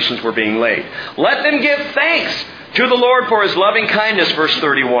foundations were being laid. Let them give thanks to the Lord for His loving kindness, verse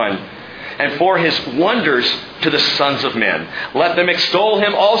 31, and for His wonders to the sons of men. Let them extol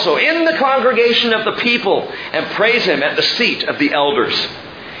Him also in the congregation of the people and praise Him at the seat of the elders.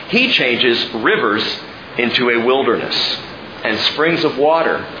 He changes rivers into a wilderness and springs of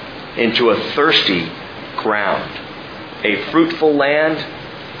water into a thirsty ground, a fruitful land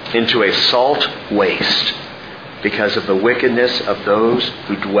into a salt waste because of the wickedness of those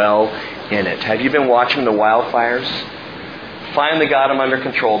who dwell in it. Have you been watching the wildfires? Finally got them under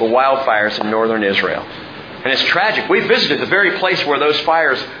control, the wildfires in northern Israel. And it's tragic. We visited the very place where those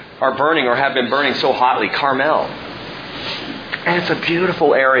fires are burning or have been burning so hotly, Carmel. And it's a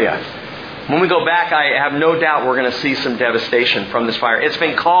beautiful area. When we go back, I have no doubt we're going to see some devastation from this fire. It's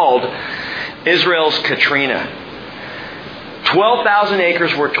been called Israel's Katrina. 12,000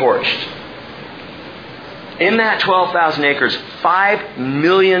 acres were torched. In that 12,000 acres, 5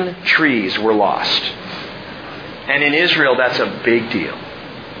 million trees were lost. And in Israel, that's a big deal.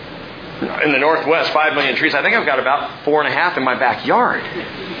 In the Northwest, 5 million trees. I think I've got about 4.5 in my backyard.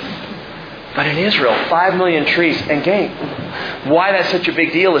 But in Israel, 5 million trees. And gang, why that's such a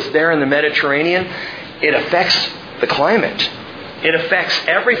big deal is there in the Mediterranean, it affects the climate. It affects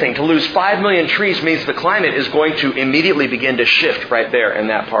everything. To lose 5 million trees means the climate is going to immediately begin to shift right there in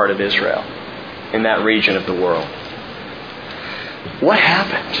that part of Israel, in that region of the world. What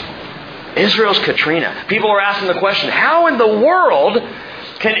happened? Israel's Katrina. People are asking the question, how in the world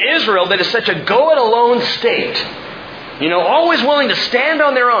can Israel, that is such a go-it-alone state, always willing to stand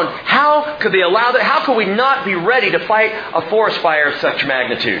on their own, how could they allow that? How could we not be ready to fight a forest fire of such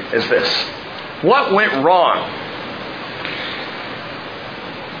magnitude as this? What went wrong?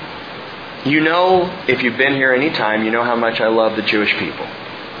 If you've been here any time, you know how much I love the Jewish people.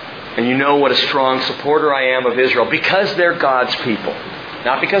 And you know what a strong supporter I am of Israel because they're God's people.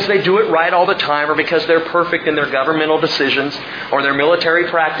 Not because they do it right all the time or because they're perfect in their governmental decisions or their military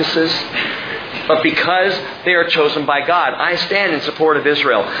practices, but because they are chosen by God. I stand in support of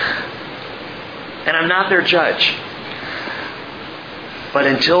Israel. And I'm not their judge. But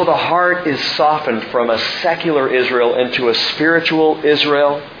until the heart is softened from a secular Israel into a spiritual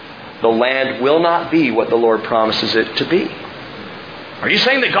Israel, the land will not be what the Lord promises it to be. Are you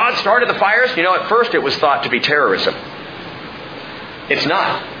saying that God started the fires? At first it was thought to be terrorism. It's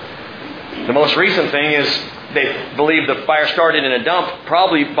not. The most recent thing is they believe the fire started in a dump,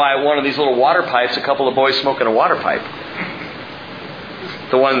 probably by one of these little water pipes, a couple of boys smoking a water pipe.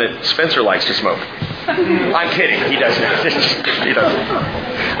 The one that Spencer likes to smoke. I'm kidding. He doesn't. He doesn't.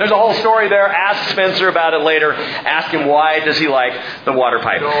 There's a whole story there. Ask Spencer about it later. Ask him why does he like the water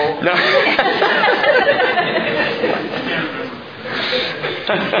pipe. No.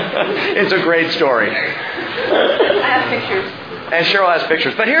 It's a great story. I have pictures. And Cheryl has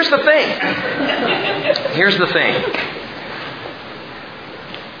pictures. But here's the thing.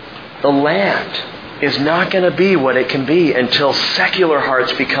 The land is not going to be what it can be until secular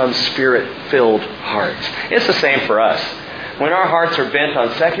hearts become Spirit-filled hearts. It's the same for us. When our hearts are bent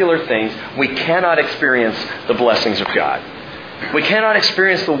on secular things, we cannot experience the blessings of God. We cannot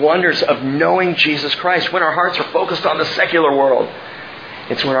experience the wonders of knowing Jesus Christ when our hearts are focused on the secular world.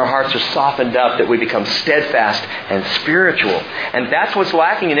 It's when our hearts are softened up that we become steadfast and spiritual. And that's what's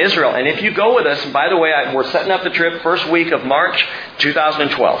lacking in Israel. And if you go with us, and by the way, we're setting up the trip first week of March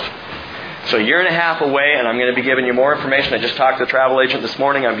 2012. So a year and a half away, and I'm going to be giving you more information. I just talked to the travel agent this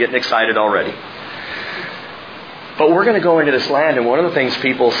morning. I'm getting excited already. But we're going to go into this land, and one of the things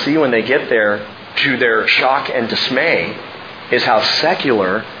people see when they get there, to their shock and dismay, is how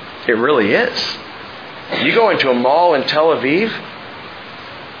secular it really is. You go into a mall in Tel Aviv,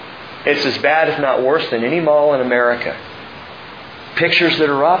 it's as bad, if not worse, than any mall in America. Pictures that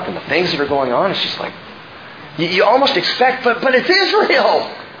are up and the things that are going on, it's just like, you almost expect, but it's Israel.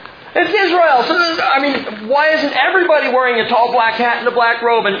 It's Israel. So, why isn't everybody wearing a tall black hat and a black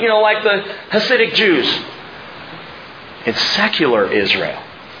robe and, like the Hasidic Jews? It's secular Israel.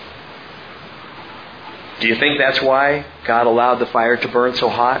 Do you think that's why God allowed the fire to burn so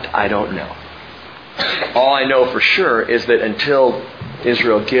hot? I don't know. All I know for sure is that until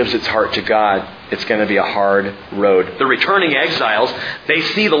Israel gives its heart to God, it's going to be a hard road. The returning exiles, they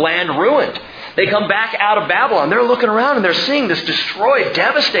see the land ruined. They come back out of Babylon. They're looking around and they're seeing this destroyed,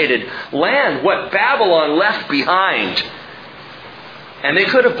 devastated land, what Babylon left behind. And they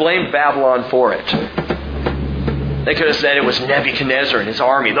could have blamed Babylon for it. They could have said it was Nebuchadnezzar and his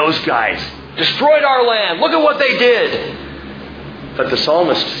army. Those guys destroyed our land. Look at what they did. But the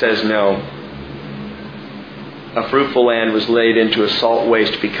psalmist says no. A fruitful land was laid into a salt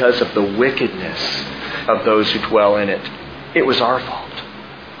waste because of the wickedness of those who dwell in it. It was our fault.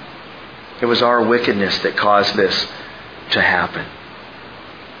 It was our wickedness that caused this to happen.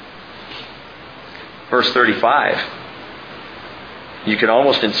 Verse 35. You can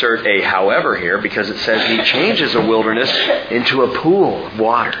almost insert a however here, because it says He changes a wilderness into a pool of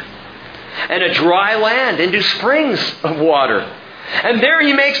water, and a dry land into springs of water. And there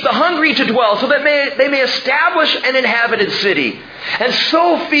He makes the hungry to dwell, so that they may establish an inhabited city, and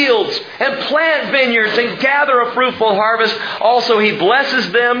sow fields, and plant vineyards, and gather a fruitful harvest. Also He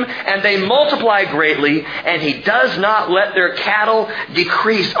blesses them, and they multiply greatly, and He does not let their cattle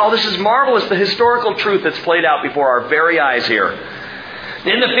decrease. Oh, this is marvelous, the historical truth that's played out before our very eyes here.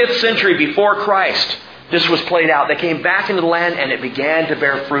 In the 5th century before Christ, this was played out. They came back into the land, and it began to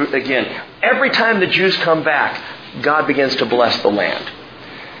bear fruit again. Every time the Jews come back, God begins to bless the land.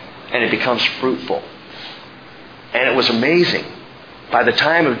 And it becomes fruitful. And it was amazing. By the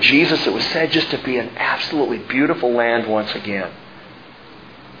time of Jesus, it was said just to be an absolutely beautiful land once again.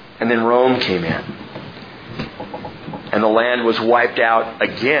 And then Rome came in. And the land was wiped out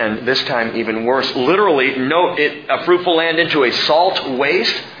again, this time even worse. Literally, note it, a fruitful land into a salt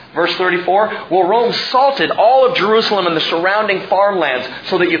waste. Verse 34, well, Rome salted all of Jerusalem and the surrounding farmlands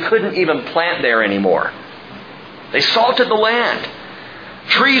so that you couldn't even plant there anymore. They salted the land.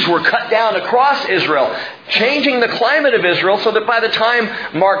 Trees were cut down across Israel, changing the climate of Israel so that by the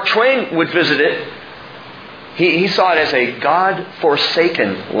time Mark Twain would visit it, he saw it as a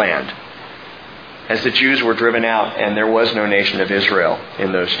God-forsaken land, as the Jews were driven out and there was no nation of Israel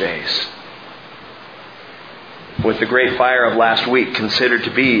in those days. With the great fire of last week considered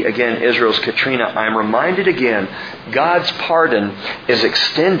to be, again, Israel's Katrina, I'm reminded again, God's pardon is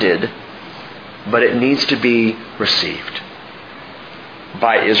extended, but it needs to be received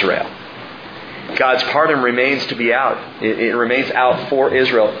by Israel. God's pardon remains to be out. It remains out for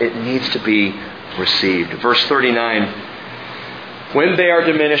Israel. It needs to be received. Verse 39, when they are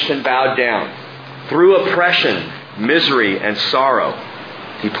diminished and bowed down, through oppression, misery, and sorrow,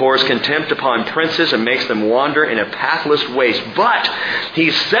 He pours contempt upon princes and makes them wander in a pathless waste. But He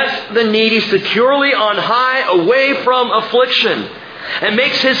sets the needy securely on high, away from affliction, and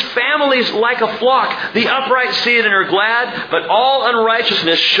makes His families like a flock. The upright see it and are glad, but all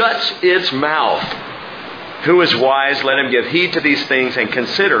unrighteousness shuts its mouth. Who is wise? Let him give heed to these things and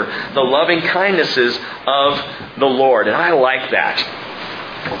consider the loving kindnesses of the Lord. And I like that.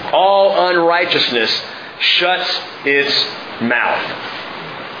 All unrighteousness shuts its mouth.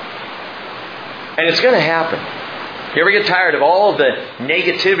 And it's going to happen. You ever get tired of all of the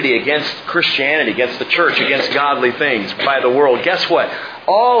negativity against Christianity, against the church, against godly things by the world? Guess what?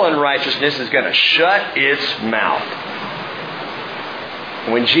 All unrighteousness is going to shut its mouth.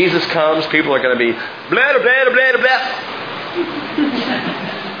 When Jesus comes, people are going to be blah, blah, blah, blah, blah.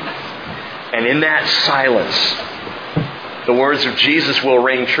 And in that silence, the words of Jesus will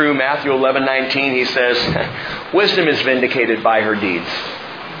ring true. Matthew 11:19, He says, wisdom is vindicated by her deeds.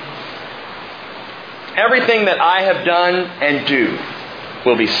 Everything that I have done and do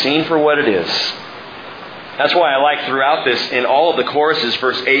will be seen for what it is. That's why I like throughout this, in all of the choruses,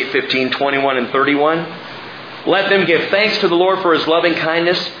 verse 8, 15, 21, and 31, let them give thanks to the Lord for His loving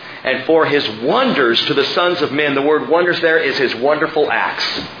kindness and for His wonders to the sons of men. The word wonders there is His wonderful acts,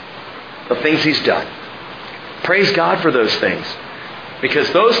 the things He's done. Praise God for those things, because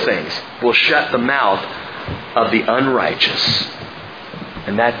those things will shut the mouth of the unrighteous.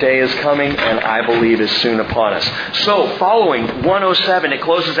 And that day is coming, and I believe is soon upon us. So, following 107, it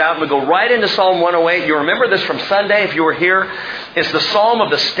closes out, and we go right into Psalm 108. You remember this from Sunday if you were here. It's the Psalm of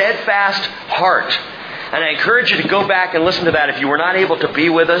the steadfast heart. And I encourage you to go back and listen to that if you were not able to be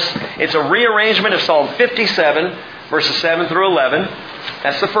with us. It's a rearrangement of Psalm 57, verses 7 through 11.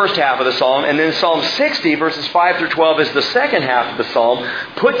 That's the first half of the Psalm. And then Psalm 60, verses 5 through 12 is the second half of the Psalm,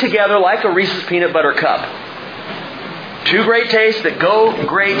 put together like a Reese's peanut butter cup. Two great tastes that go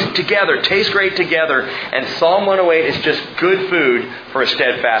great together, taste great together. And Psalm 108 is just good food for a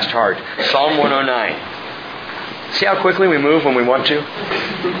steadfast heart. Psalm 109. See how quickly we move when we want to?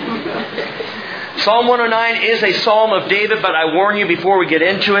 Psalm 109 is a psalm of David, but I warn you before we get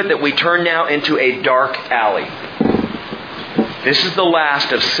into it that we turn now into a dark alley. This is the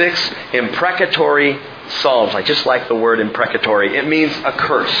last of 6 imprecatory psalms. I just like the word imprecatory. It means a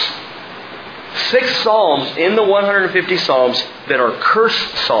curse. 6 psalms in the 150 psalms that are curse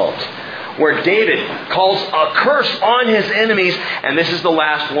psalms, where David calls a curse on his enemies, and this is the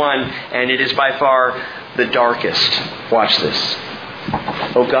last one, and it is by far the darkest. Watch this.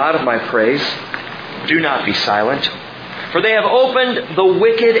 O God of my praise, do not be silent. For they have opened the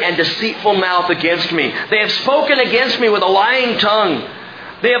wicked and deceitful mouth against me. They have spoken against me with a lying tongue.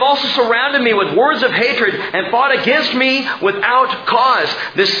 They have also surrounded me with words of hatred and fought against me without cause.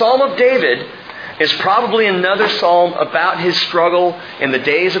 This Psalm of David is probably another psalm about his struggle in the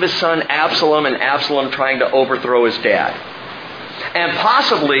days of his son Absalom and Absalom trying to overthrow his dad. And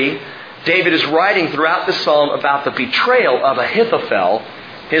possibly David is writing throughout the psalm about the betrayal of Ahithophel,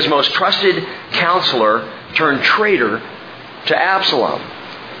 his most trusted counselor turned traitor to Absalom.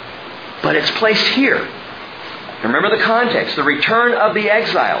 But it's placed here. Remember the context, the return of the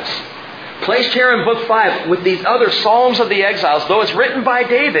exiles. Placed here in Book 5 with these other Psalms of the exiles, though it's written by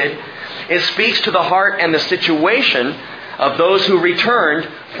David, it speaks to the heart and the situation of those who returned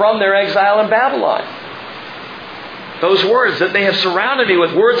from their exile in Babylon. Those words that they have surrounded me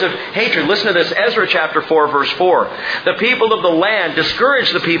with words of hatred. Listen to this, Ezra chapter 4, verse 4. The people of the land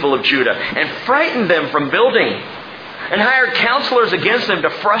discouraged the people of Judah and frightened them from building, and hired counselors against them to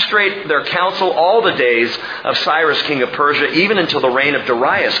frustrate their counsel all the days of Cyrus, king of Persia, even until the reign of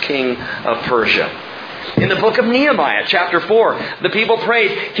Darius, king of Persia. In the book of Nehemiah, chapter 4, the people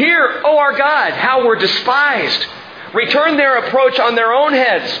prayed, "Hear, O our God, how we're despised. Return their approach on their own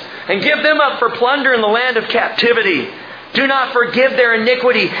heads, and give them up for plunder in the land of captivity. Do not forgive their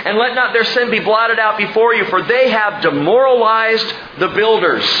iniquity, and let not their sin be blotted out before you, for they have demoralized the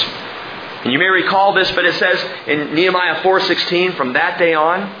builders." And you may recall this, but it says in Nehemiah 4:16, from that day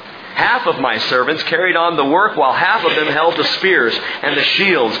on, half of my servants carried on the work, while half of them held the spears and the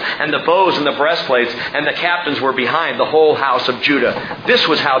shields and the bows and the breastplates, and the captains were behind the whole house of Judah. This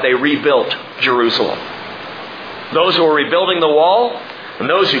was how they rebuilt Jerusalem. Those who were rebuilding the wall and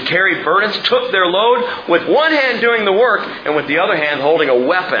those who carried burdens took their load with one hand doing the work and with the other hand holding a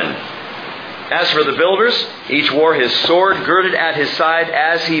weapon. As for the builders, each wore his sword girded at his side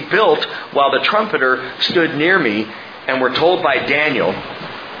as he built, while the trumpeter stood near me, and were told by Daniel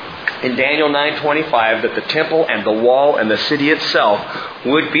in Daniel 9:25 that the temple and the wall and the city itself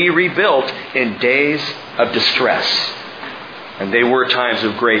would be rebuilt in days of distress. And they were times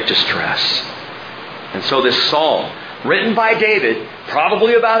of great distress. And so this psalm, written by David,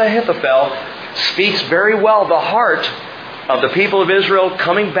 probably about Ahithophel, speaks very well the heart of the people of Israel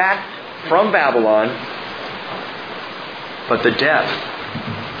coming back from Babylon. But the depth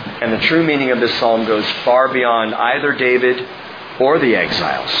and the true meaning of this psalm goes far beyond either David or the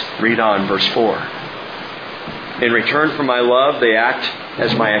exiles. Read on, verse 4. In return for my love, they act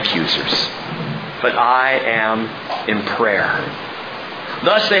as my accusers, but I am in prayer.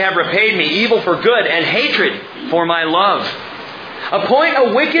 Thus they have repaid me evil for good and hatred for my love. Appoint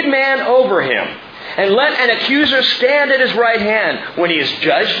a wicked man over him, and let an accuser stand at his right hand. When he is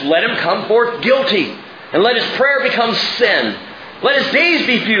judged, let him come forth guilty, and let his prayer become sin. Let his days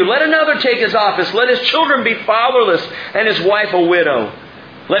be few. Let another take his office. Let his children be fatherless, and his wife a widow.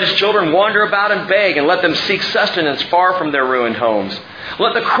 Let his children wander about and beg, and let them seek sustenance far from their ruined homes.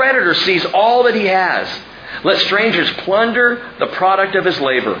 Let the creditor seize all that he has. Let strangers plunder the product of his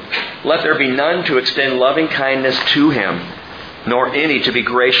labor. Let there be none to extend loving kindness to him, nor any to be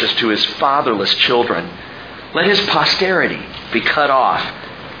gracious to his fatherless children. Let his posterity be cut off.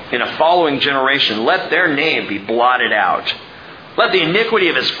 In a following generation, let their name be blotted out. Let the iniquity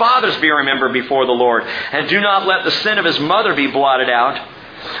of his fathers be remembered before the Lord, and do not let the sin of his mother be blotted out.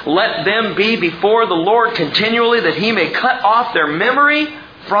 Let them be before the Lord continually, that he may cut off their memory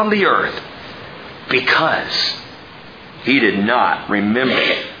from the earth, because he did not remember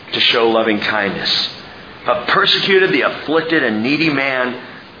to show loving kindness, but persecuted the afflicted and needy man,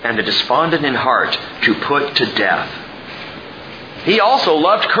 and the despondent in heart to put to death. He also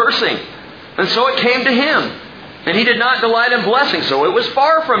loved cursing, and so it came to him. And he did not delight in blessing, so it was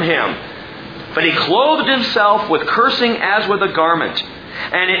far from him. But he clothed himself with cursing as with a garment,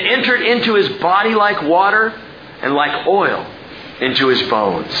 and it entered into his body like water, and like oil into his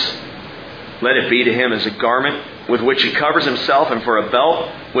bones. Let it be to him as a garment with which he covers himself, and for a belt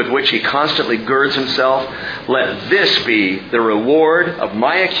with which he constantly girds himself. Let this be the reward of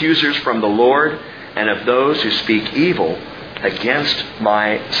my accusers from the Lord, and of those who speak evil against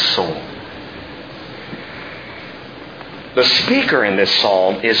my soul. The speaker in this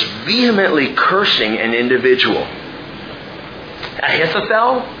psalm is vehemently cursing an individual.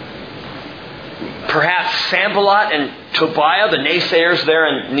 Ahithophel, perhaps Sanballat and Tobiah, the naysayers there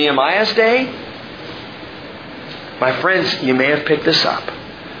in Nehemiah's day. My friends, you may have picked this up,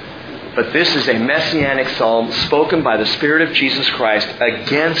 but this is a messianic psalm spoken by the Spirit of Jesus Christ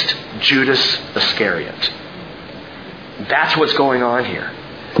against Judas Iscariot. That's what's going on here.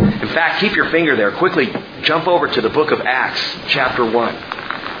 In fact, keep your finger there. Quickly jump over to the book of Acts, chapter 1.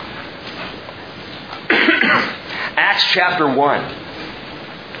 Acts chapter 1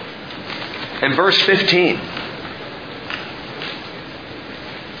 and verse 15.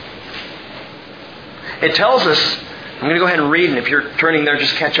 It tells us, I'm going to go ahead and read, and if you're turning there,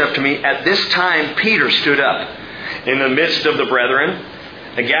 just catch up to me. At this time, Peter stood up in the midst of the brethren.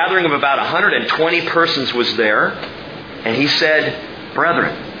 A gathering of about 120 persons was there, and he said,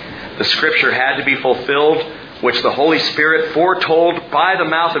 "Brethren, the scripture had to be fulfilled, which the Holy Spirit foretold by the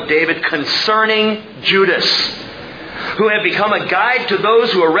mouth of David concerning Judas, who had become a guide to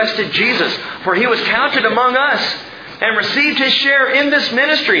those who arrested Jesus. For he was counted among us and received his share in this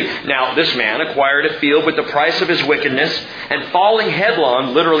ministry. Now this man acquired a field with the price of his wickedness, and falling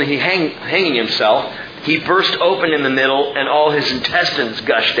headlong," literally he hanging himself, "he burst open in the middle, and all his intestines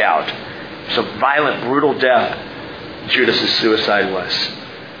gushed out." So violent, brutal death Judas' suicide was.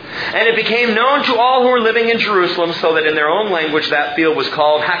 "And it became known to all who were living in Jerusalem, so that in their own language that field was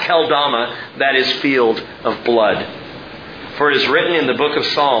called Hakeldama, that is, field of blood. For it is written in the book of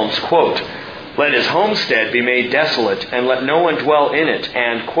Psalms, quote, 'Let his homestead be made desolate, and let no one dwell in it,'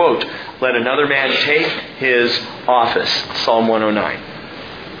 and, quote, 'Let another man take his office.'" Psalm 109.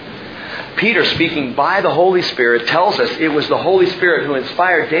 Peter, speaking by the Holy Spirit, tells us it was the Holy Spirit who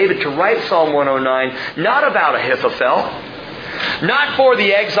inspired David to write Psalm 109, not about Ahithophel, not for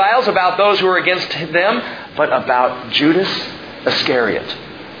the exiles, about those who were against them, but about Judas Iscariot.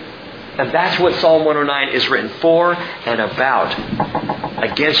 And that's what Psalm 109 is written for and about,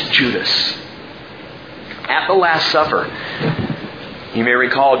 against Judas. At the Last Supper, you may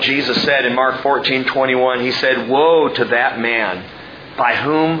recall Jesus said in Mark 14:21, He said, "Woe to that man by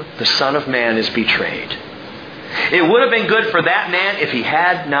whom the Son of Man is betrayed. It would have been good for that man if he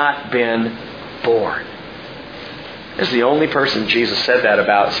had not been born." This is the only person Jesus said that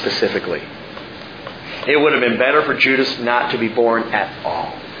about specifically. It would have been better for Judas not to be born at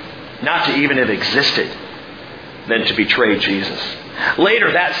all, not to even have existed, than to betray Jesus.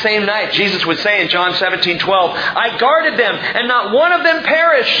 Later that same night, Jesus would say in John 17:12, "I guarded them, and not one of them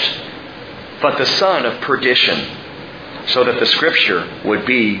perished, but the son of perdition, so that the scripture would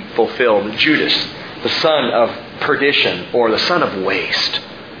be fulfilled." Judas, the son of perdition, or the son of waste.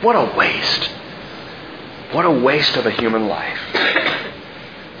 What a waste. What a waste of a human life.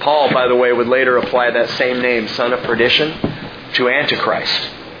 Paul, by the way, would later apply that same name, son of perdition, to Antichrist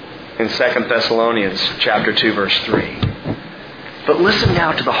in 2 Thessalonians chapter 2, verse 3. But listen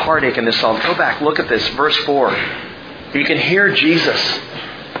now to the heartache in this psalm. Go back, look at this, verse 4. You can hear Jesus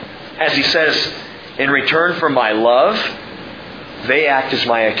as he says, "In return for my love, they act as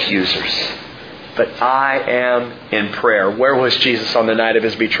my accusers. But I am in prayer." Where was Jesus on the night of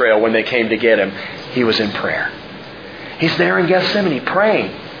his betrayal when they came to get him? He was in prayer. He's there in Gethsemane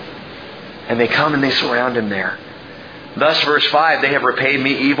praying. And they come and they surround him there. Thus, verse 5, "They have repaid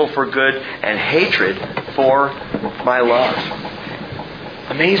me evil for good and hatred for my love."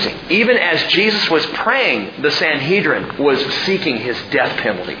 Amazing. Even as Jesus was praying, the Sanhedrin was seeking his death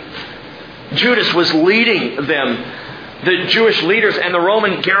penalty. Judas was leading them, the Jewish leaders and the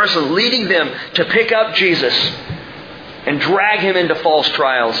Roman garrison, leading them to pick up Jesus and drag him into false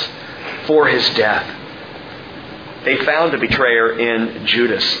trials for his death. They found a betrayer in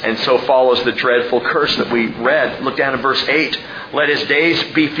Judas, and so follows the dreadful curse that we read. Look down at verse 8. "Let his days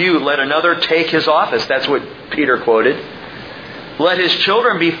be few, let another take his office." That's what Peter quoted. "Let his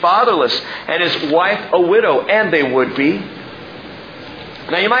children be fatherless, and his wife a widow," and they would be.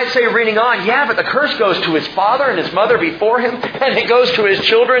 Now you might say, reading on, yeah, but the curse goes to his father and his mother before him, and it goes to his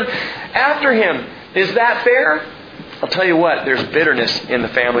children after him. Is that fair? I'll tell you what, there's bitterness in the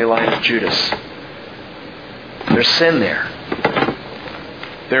family line of Judas. There's sin there.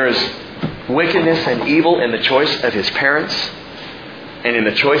 There is wickedness and evil in the choice of his parents and in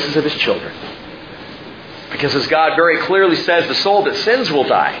the choices of his children. Because as God very clearly says, the soul that sins will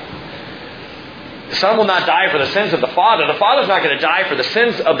die. The Son will not die for the sins of the Father. The Father's not going to die for the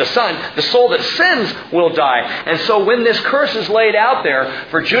sins of the Son. The soul that sins will die. And so when this curse is laid out there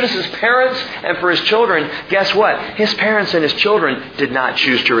for Judas' parents and for his children, guess what? His parents and his children did not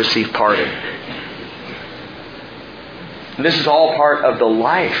choose to receive pardon. And this is all part of the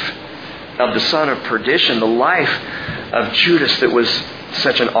life of the son of perdition, the life of Judas that was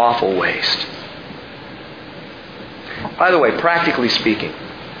such an awful waste. By the way, practically speaking,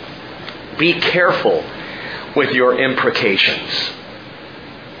 be careful with your imprecations.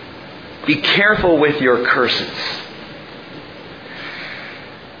 Be careful with your curses.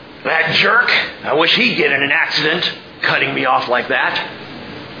 "That jerk, I wish he'd get in an accident, cutting me off like that."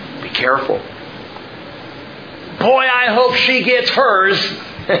 Be careful. "Boy, I hope she gets hers."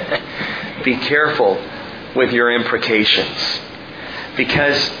 Be careful with your imprecations.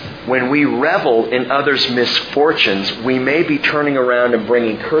 Because when we revel in others' misfortunes, we may be turning around and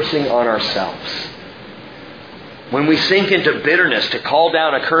bringing cursing on ourselves. When we sink into bitterness to call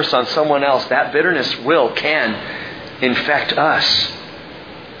down a curse on someone else, that bitterness can infect us.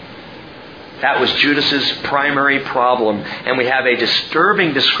 That was Judas's primary problem. And we have a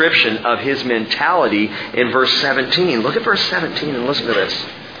disturbing description of his mentality in verse 17. Look at verse 17 and listen to this.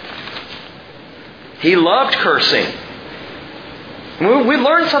 He loved cursing. We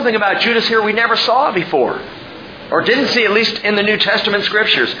learned something about Judas here we never saw before. Or didn't see, at least in the New Testament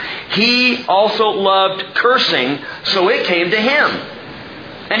Scriptures. He also loved cursing, so it came to him.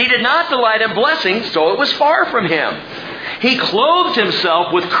 And he did not delight in blessing, so it was far from him. He clothed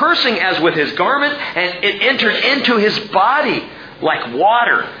himself with cursing as with his garment, and it entered into his body like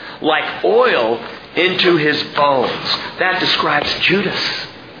water, like oil into his bones. That describes Judas.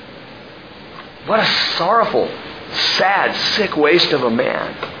 What a sorrowful, sad, sick waste of a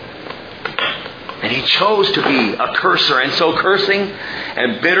man. And he chose to be a curser. And so cursing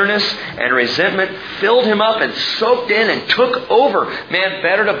and bitterness and resentment filled him up and soaked in and took over. Man,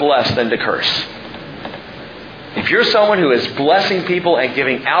 better to bless than to curse. If you're someone who is blessing people and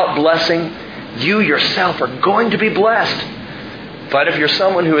giving out blessing, you yourself are going to be blessed. But if you're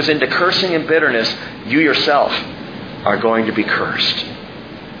someone who is into cursing and bitterness, you yourself are going to be cursed.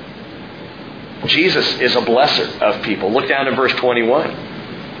 Jesus is a blesser of people. Look down in verse 21.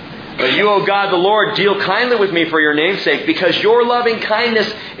 But you, O God, the Lord, deal kindly with me for your name's sake, because your loving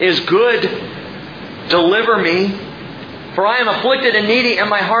kindness is good. Deliver me, for I am afflicted and needy, and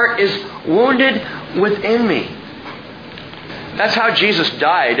my heart is wounded within me. That's how Jesus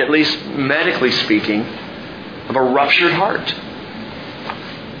died, at least medically speaking, of a ruptured heart.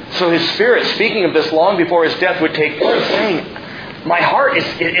 So his spirit, speaking of this long before his death would take place, saying, my heart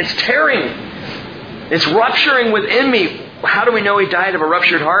it's tearing. It's rupturing within me. How do we know he died of a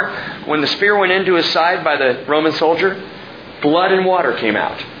ruptured heart? When the spear went into his side by the Roman soldier, blood and water came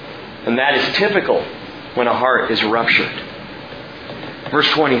out. And that is typical when a heart is ruptured. Verse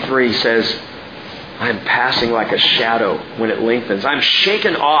 23 says, I am passing like a shadow when it lengthens. I'm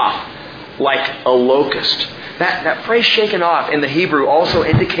shaken off like a locust. That phrase shaken off in the Hebrew also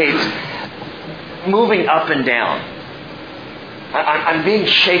indicates moving up and down. I'm being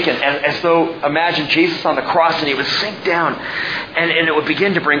shaken as though, imagine Jesus on the cross and he would sink down and it would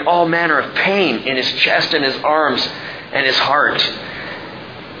begin to bring all manner of pain in his chest and his arms and his heart.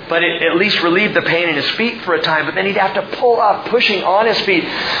 But it at least relieved the pain in his feet for a time, but then he'd have to pull up, pushing on his feet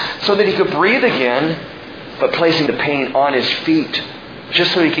so that he could breathe again, but placing the pain on his feet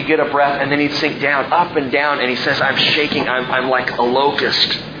just so he could get a breath, and then he'd sink down, up and down, and he says, I'm shaking, I'm like a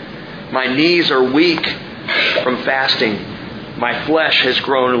locust. My knees are weak from fasting. My flesh has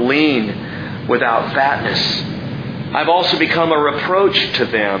grown lean without fatness. I've also become a reproach to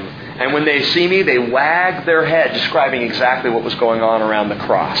them. And when they see me, they wag their head, describing exactly what was going on around the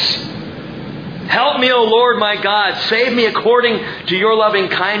cross. Help me, O Lord my God. Save me according to your loving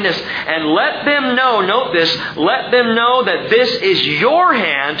kindness. And let them know, note this, let them know that this is your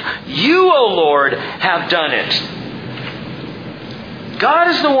hand. You, O Lord, have done it. God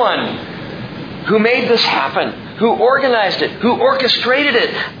is the one who made this happen, who organized it, who orchestrated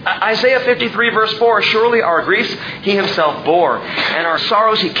it. Isaiah 53 verse 4, surely our griefs he himself bore, and our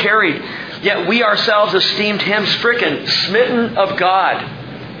sorrows he carried. Yet we ourselves esteemed him stricken, smitten of God,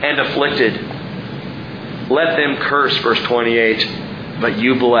 and afflicted. Let them curse, verse 28, but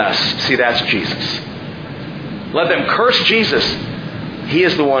you bless. See, that's Jesus. Let them curse Jesus. He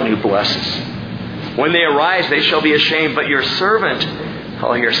is the one who blesses. When they arise, they shall be ashamed, but your servant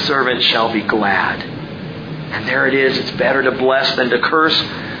shall be glad. And there it is. It's better to bless than to curse.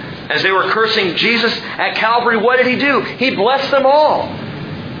 As they were cursing Jesus at Calvary, what did he do? He blessed them all.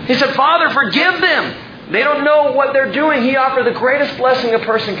 He said, Father, forgive them. They don't know what they're doing. He offered the greatest blessing a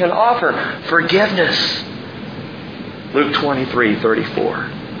person can offer, forgiveness. Luke 23:34.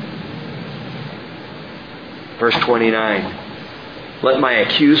 Verse 29. Let my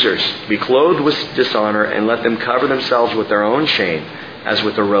accusers be clothed with dishonor, and let them cover themselves with their own shame, as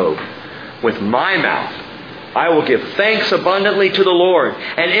with a robe. With my mouth I will give thanks abundantly to the Lord,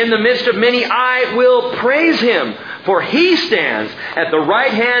 and in the midst of many I will praise Him, for He stands at the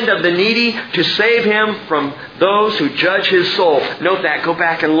right hand of the needy to save him from those who judge his soul. Note that. Go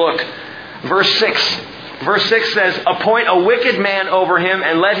back and look. Verse 6. Verse 6 says, appoint a wicked man over him,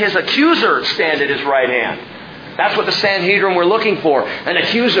 and let his accuser stand at his right hand. That's what the Sanhedrin were looking for. An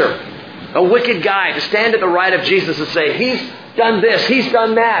accuser. A wicked guy to stand at the right of Jesus and say, He's done this, He's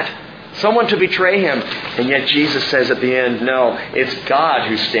done that. Someone to betray Him. And yet Jesus says at the end, no, it's God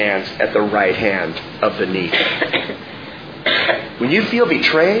who stands at the right hand of the needy. when you feel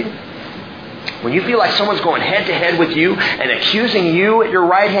betrayed, when you feel like someone's going head to head with you and accusing you at your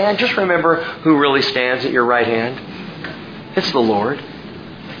right hand, just remember who really stands at your right hand. It's the Lord.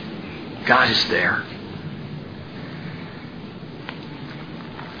 God is there.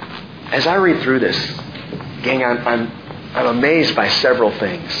 As I read through this, gang, I'm amazed by several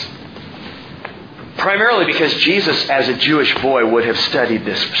things. Primarily because Jesus, as a Jewish boy, would have studied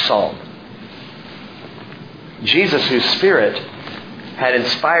this psalm. Jesus, whose Spirit had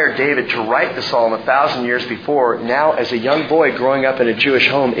inspired David to write the psalm 1,000 years before, now as a young boy growing up in a Jewish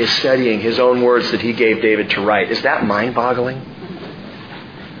home is studying his own words that he gave David to write. Is that mind-boggling?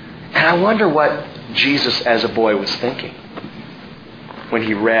 And I wonder what Jesus as a boy was thinking when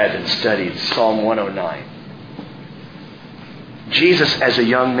he read and studied Psalm 109. Jesus as a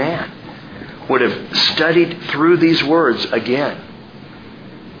young man would have studied through these words again.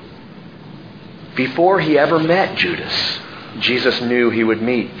 Before he ever met Judas, Jesus knew he would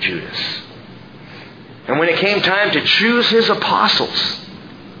meet Judas. And when it came time to choose his apostles,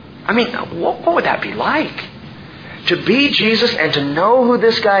 what would that be like? To be Jesus and to know who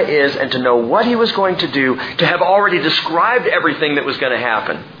this guy is and to know what he was going to do, to have already described everything that was going to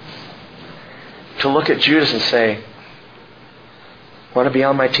happen. To look at Judas and say, want to be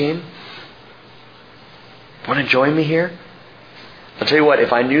on my team? Want to join me here? I'll tell you what,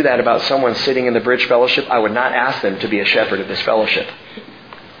 if I knew that about someone sitting in the Bridge Fellowship, I would not ask them to be a shepherd of this fellowship.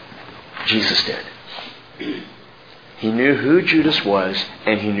 Jesus did. He knew who Judas was,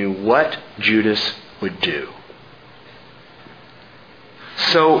 and he knew what Judas would do.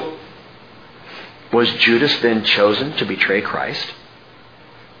 So, was Judas then chosen to betray Christ?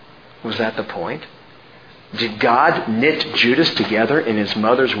 Was that the point? Did God knit Judas together in his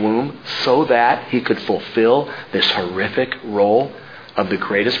mother's womb so that he could fulfill this horrific role of the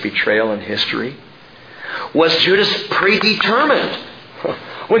greatest betrayal in history? Was Judas predetermined,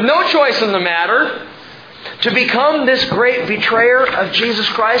 with no choice in the matter, to become this great betrayer of Jesus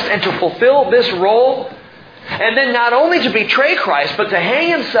Christ and to fulfill this role? And then not only to betray Christ, but to hang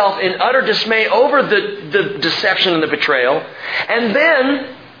himself in utter dismay over the deception and the betrayal, and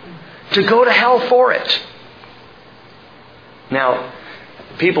then to go to hell for it. Now,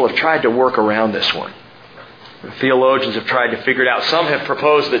 people have tried to work around this one. Theologians have tried to figure it out. Some have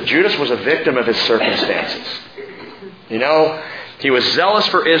proposed that Judas was a victim of his circumstances. He was zealous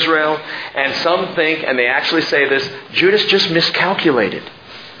for Israel, and some think, and they actually say this, Judas just miscalculated.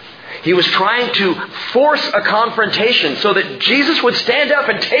 He was trying to force a confrontation so that Jesus would stand up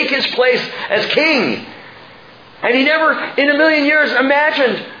and take his place as king. And he never, in a million years,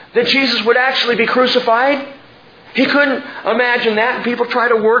 imagined that Jesus would actually be crucified. He couldn't imagine that. And people try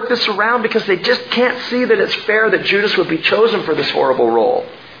to work this around because they just can't see that it's fair that Judas would be chosen for this horrible role.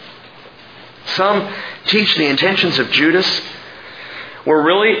 Some teach the intentions of Judas were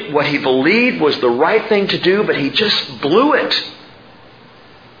really what he believed was the right thing to do, but he just blew it.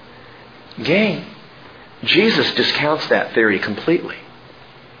 Gang, Jesus discounts that theory completely.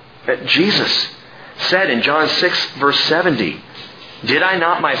 Jesus said in John 6, verse 70, "Did I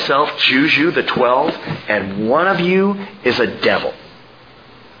not myself choose you, the 12, and one of you is a devil?"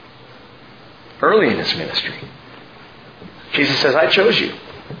 Early in his ministry, Jesus says, "I chose you.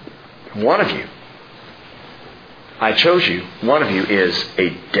 One of you. I chose you. One of you is a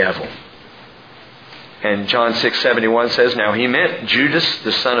devil." And John 6:71 says, "Now he meant Judas,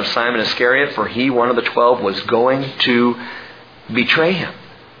 the son of Simon Iscariot, for he, one of the 12, was going to betray him."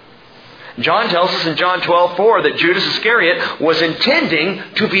 John tells us in John 12:4 that Judas Iscariot was intending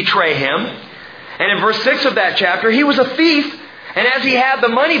to betray him. And in verse 6 of that chapter, he was a thief. And as he had the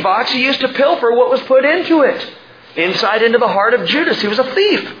money box, he used to pilfer what was put into it. Inside into the heart of Judas, he was a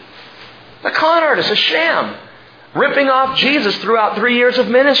thief. A con artist, a sham. Ripping off Jesus throughout 3 years of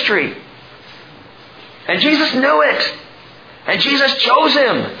ministry. And Jesus knew it. And Jesus chose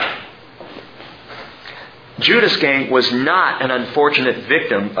him. Judas, gang, was not an unfortunate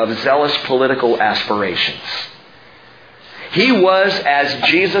victim of zealous political aspirations. He was, as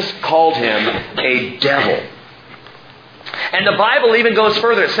Jesus called him, a devil. And the Bible even goes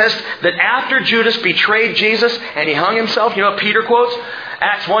further. It says that after Judas betrayed Jesus and he hung himself, you know what Peter quotes?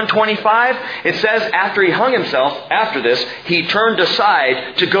 Acts 1:25. It says after he hung himself, after this, he turned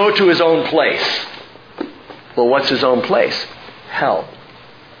aside to go to his own place. Well, what's his own place? Hell.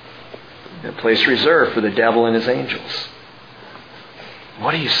 A place reserved for the devil and his angels.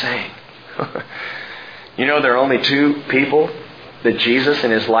 What are you saying? You know, there are only two people that Jesus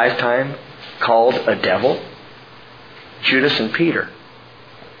in his lifetime called a devil. Judas and Peter.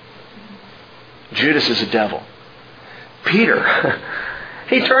 Judas is a devil. Peter,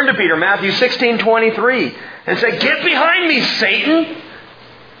 He turned to Peter, Matthew 16:23, and said, "Get behind me, Satan."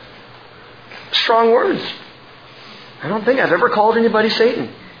 Strong words. I don't think I've ever called anybody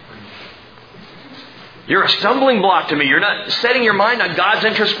Satan. You're a stumbling block to me. You're not setting your mind on God's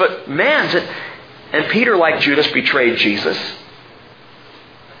interest, but man's. And Peter, like Judas, betrayed Jesus.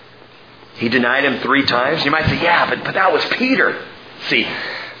 He denied Him 3 times. You might say, yeah, but that was Peter. See,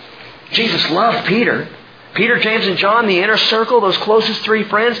 Jesus loved Peter. Peter, James, and John, the inner circle, those closest 3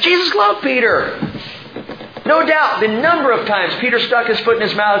 friends. Jesus loved Peter. No doubt, the number of times Peter stuck his foot in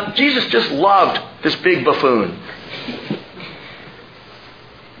his mouth, Jesus just loved this big buffoon.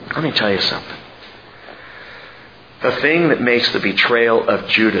 Let me tell you something. The thing that makes the betrayal of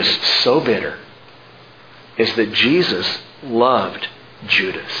Judas so bitter is that Jesus loved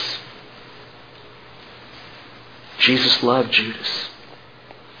Judas. Jesus loved Judas.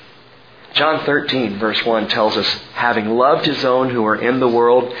 John 13, verse 1 tells us, having loved His own who are in the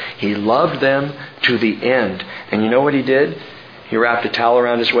world, He loved them to the end. And you know what He did? He wrapped a towel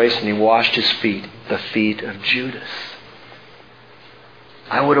around His waist and He washed His feet, the feet of Judas.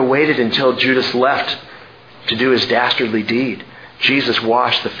 I would have waited until Judas left to do his dastardly deed. Jesus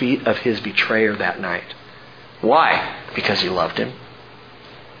washed the feet of His betrayer that night. Why? Because He loved him.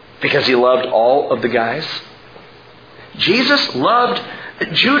 Because He loved all of the guys. Jesus loved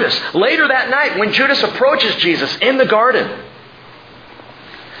Judas. Later that night, when Judas approaches Jesus in the garden,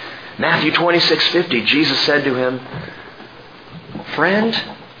 Matthew 26:50, Jesus said to him, "Friend,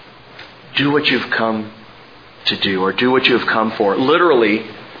 do what you've come to do," or do what you have come for. Literally,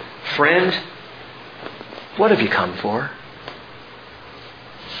 friend, what have you come for?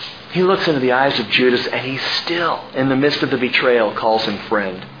 He looks into the eyes of Judas and he still, in the midst of the betrayal, calls him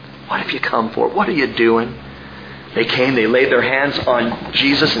friend. What have you come for? What are you doing? They came, they laid their hands on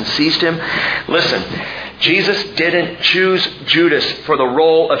Jesus and seized Him. Listen, Jesus didn't choose Judas for the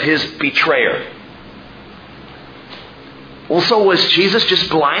role of His betrayer. Well, so was Jesus just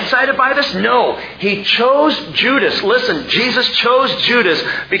blindsided by this? No. He chose Judas. Listen, Jesus chose Judas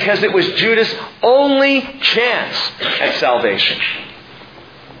because it was Judas' only chance at salvation.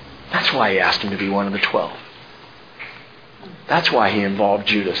 That's why He asked him to be one of the 12. That's why He involved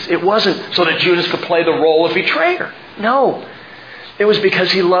Judas. It wasn't so that Judas could play the role of betrayer. No. It was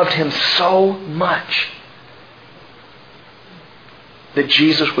because He loved him so much that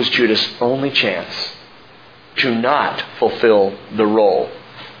Jesus was Judas' only chance to not fulfill the role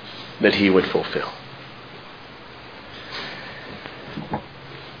that he would fulfill.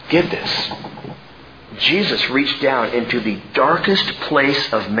 Get this. Jesus reached down into the darkest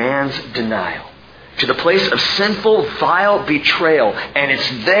place of man's denial, to the place of sinful, vile betrayal. And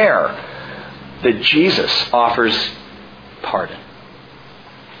it's there that Jesus offers pardon.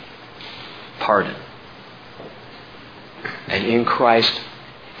 Pardon. And in Christ,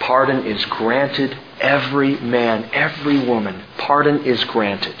 pardon is granted every man, every woman. Pardon is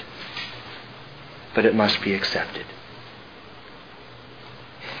granted. But it must be accepted.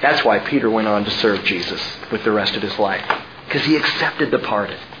 That's why Peter went on to serve Jesus with the rest of his life. Because he accepted the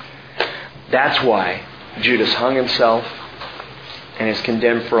pardon. That's why Judas hung himself and is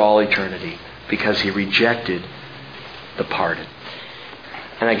condemned for all eternity. Because he rejected the pardon.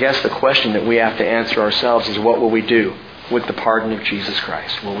 And I guess the question that we have to answer ourselves is, what will we do with the pardon of Jesus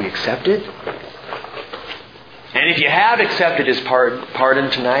Christ? Will we accept it? And if you have accepted His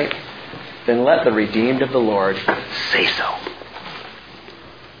pardon tonight, then let the redeemed of the Lord say so.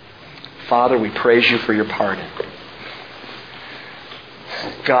 Father, we praise You for Your pardon.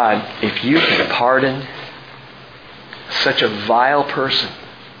 God, if You can pardon such a vile person,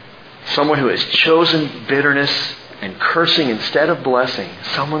 someone who has chosen bitterness and cursing instead of blessing,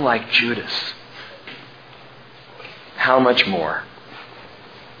 someone like Judas, how much more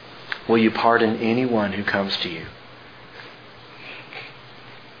will You pardon anyone who comes to You?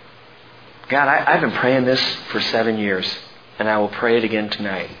 God, I've been praying this for 7 years, and I will pray it again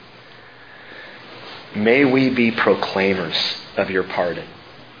tonight. May we be proclaimers of Your pardon.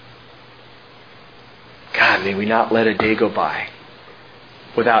 God, may we not let a day go by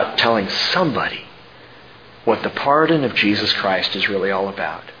without telling somebody what the pardon of Jesus Christ is really all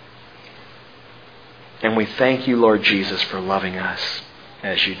about. And we thank You, Lord Jesus, for loving us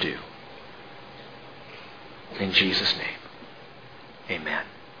as You do. In Jesus' name, amen.